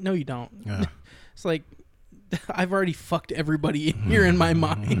 It's like, no, you don't. Yeah. It's like, I've already fucked everybody in here in my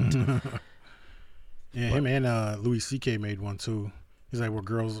mind. Yeah, him and Louis C.K. made one too. He's like, where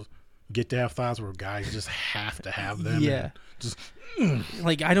girls get to have thoughts, where guys just have to have them. Yeah. And just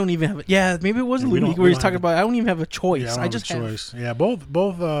Like, I don't even have. Yeah, maybe it was Yeah, we Louis don't- where we he's don't talking have about, I don't even have a choice. yeah, I I don't just have a have. choice. Yeah,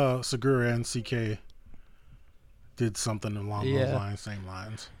 both Segura and C.K. did something along those lines, same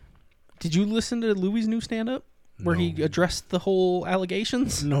lines. Did you listen to Louis' new stand up where he No. addressed the whole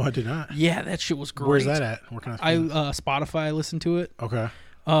allegations? No, I did not. Yeah, that shit was great. Where's that at? Where can I? Spotify, I listened to it. Okay.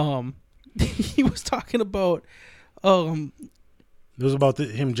 He was talking about It was about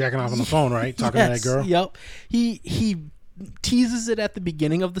him jacking off on the phone, right? Talking to that girl. Yep. He teases it at the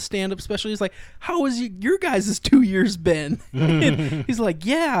beginning of the stand up special. He's like, how has your guys' 2 years been? And he's like,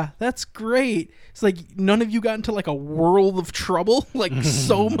 yeah, that's great. It's like, none of you got into like a world of trouble, like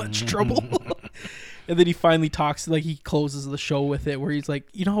so much trouble. And then he finally talks, like he closes the show with it where he's like,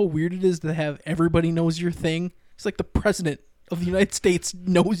 you know how weird it is to have everybody knows your thing? It's like the president of the United States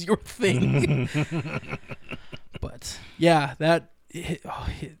knows your thing. But yeah,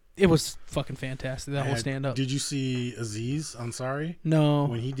 it was fucking fantastic, that whole stand up. Did you see Aziz Ansari? No.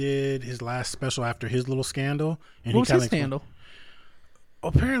 When he did his last special after his little scandal, and What was he his kinda scandal?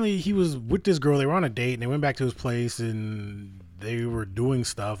 apparently he was with this girl. They were on a date, and they went back to his place, and they were doing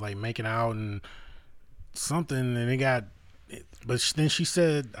stuff like making out and something, and they got. But then she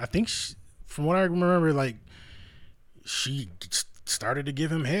said, I think from what I remember, like she started to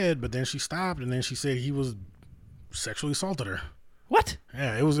give him head, but then she stopped, and then she said he was sexually assaulted her. What?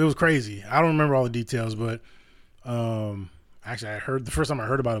 Yeah, it was crazy. I don't remember all the details, but actually, I heard the first time I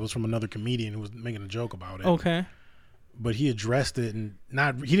heard about it was from another comedian who was making a joke about it. Okay. But he addressed it, and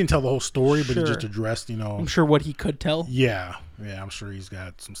he didn't tell the whole story, but he just Sure. addressed, I'm sure what he could tell. Yeah, I'm sure he's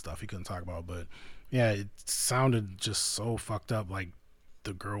got some stuff he couldn't talk about, but yeah, it sounded just so fucked up. Like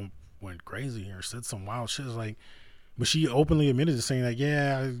the girl went crazy or said some wild shit. It's like, but she openly admitted to saying that,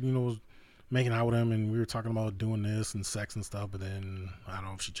 yeah, I, was making out with him, and we were talking about doing this and sex and stuff, but then I don't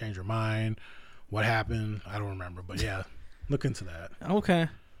know if she changed her mind. What happened? I don't remember, but yeah, look into that. Okay.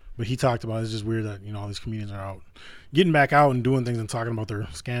 But he talked about it's just weird that all these comedians are out, getting back out and doing things and talking about their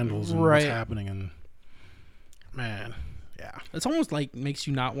scandals and what's happening, and man, yeah, It's almost like makes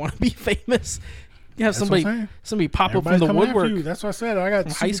you not want to be famous. You have That's what I'm somebody saying. pop Everybody's up from the coming after woodwork. you. That's what I said. I got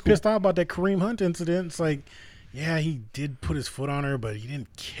high super school. pissed off about that Kareem Hunt incident. It's like, yeah, he did put his foot on her, but he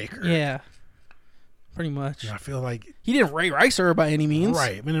didn't kick her. Yeah. Pretty much. I feel like He didn't Ray Rice her by any means.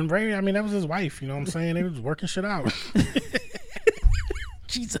 right. And then Ray, that was his wife. You know what I'm saying? They was working shit out.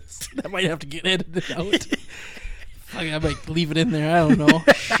 Jesus. That might have to get edited out. Fuck, I might leave it in there. I don't know.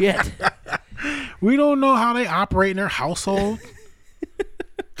 Shit. We don't know how they operate in their household.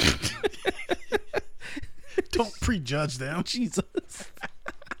 Don't prejudge them. Jesus.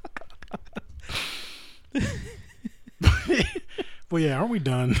 Well, yeah, aren't we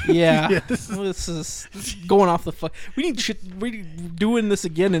done? Yeah. this is, This is going off the fuck. We need shit. We doing this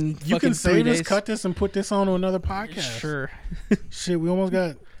again in you fucking can 3 save days. this, cut this, and put this on to another podcast. Sure. Shit, we almost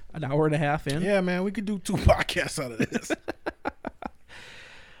got. An hour and a half in. Yeah, man, we could do 2 podcasts out of this.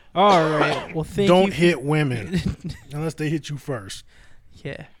 All right. Well, thank you. Don't hit women unless they hit you first.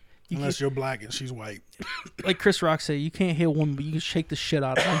 Yeah. Unless you're black and she's white. Like Chris Rock said, you can't hit a woman, but you can shake the shit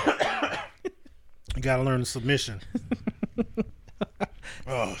out of them. You got to learn the submission.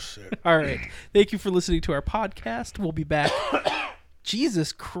 Oh, shit. All right. Thank you for listening to our podcast. We'll be back.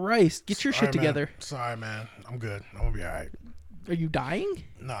 Jesus Christ. Get your shit together. Sorry, man. I'm good. I'm going to be all right. Are you dying?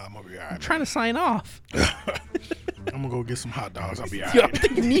 Nah, I'm going to be all right. I'm trying to sign off. I'm going to go get some hot dogs. I'll be all Yo, I right. don't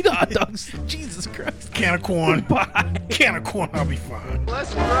think you need hot dogs. Jesus Christ. Can of corn. Can of corn. I'll be fine. Well,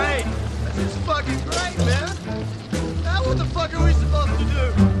 that's great. This is fucking great, man. Now what the fuck are we supposed to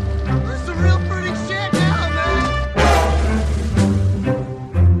do? This is a real free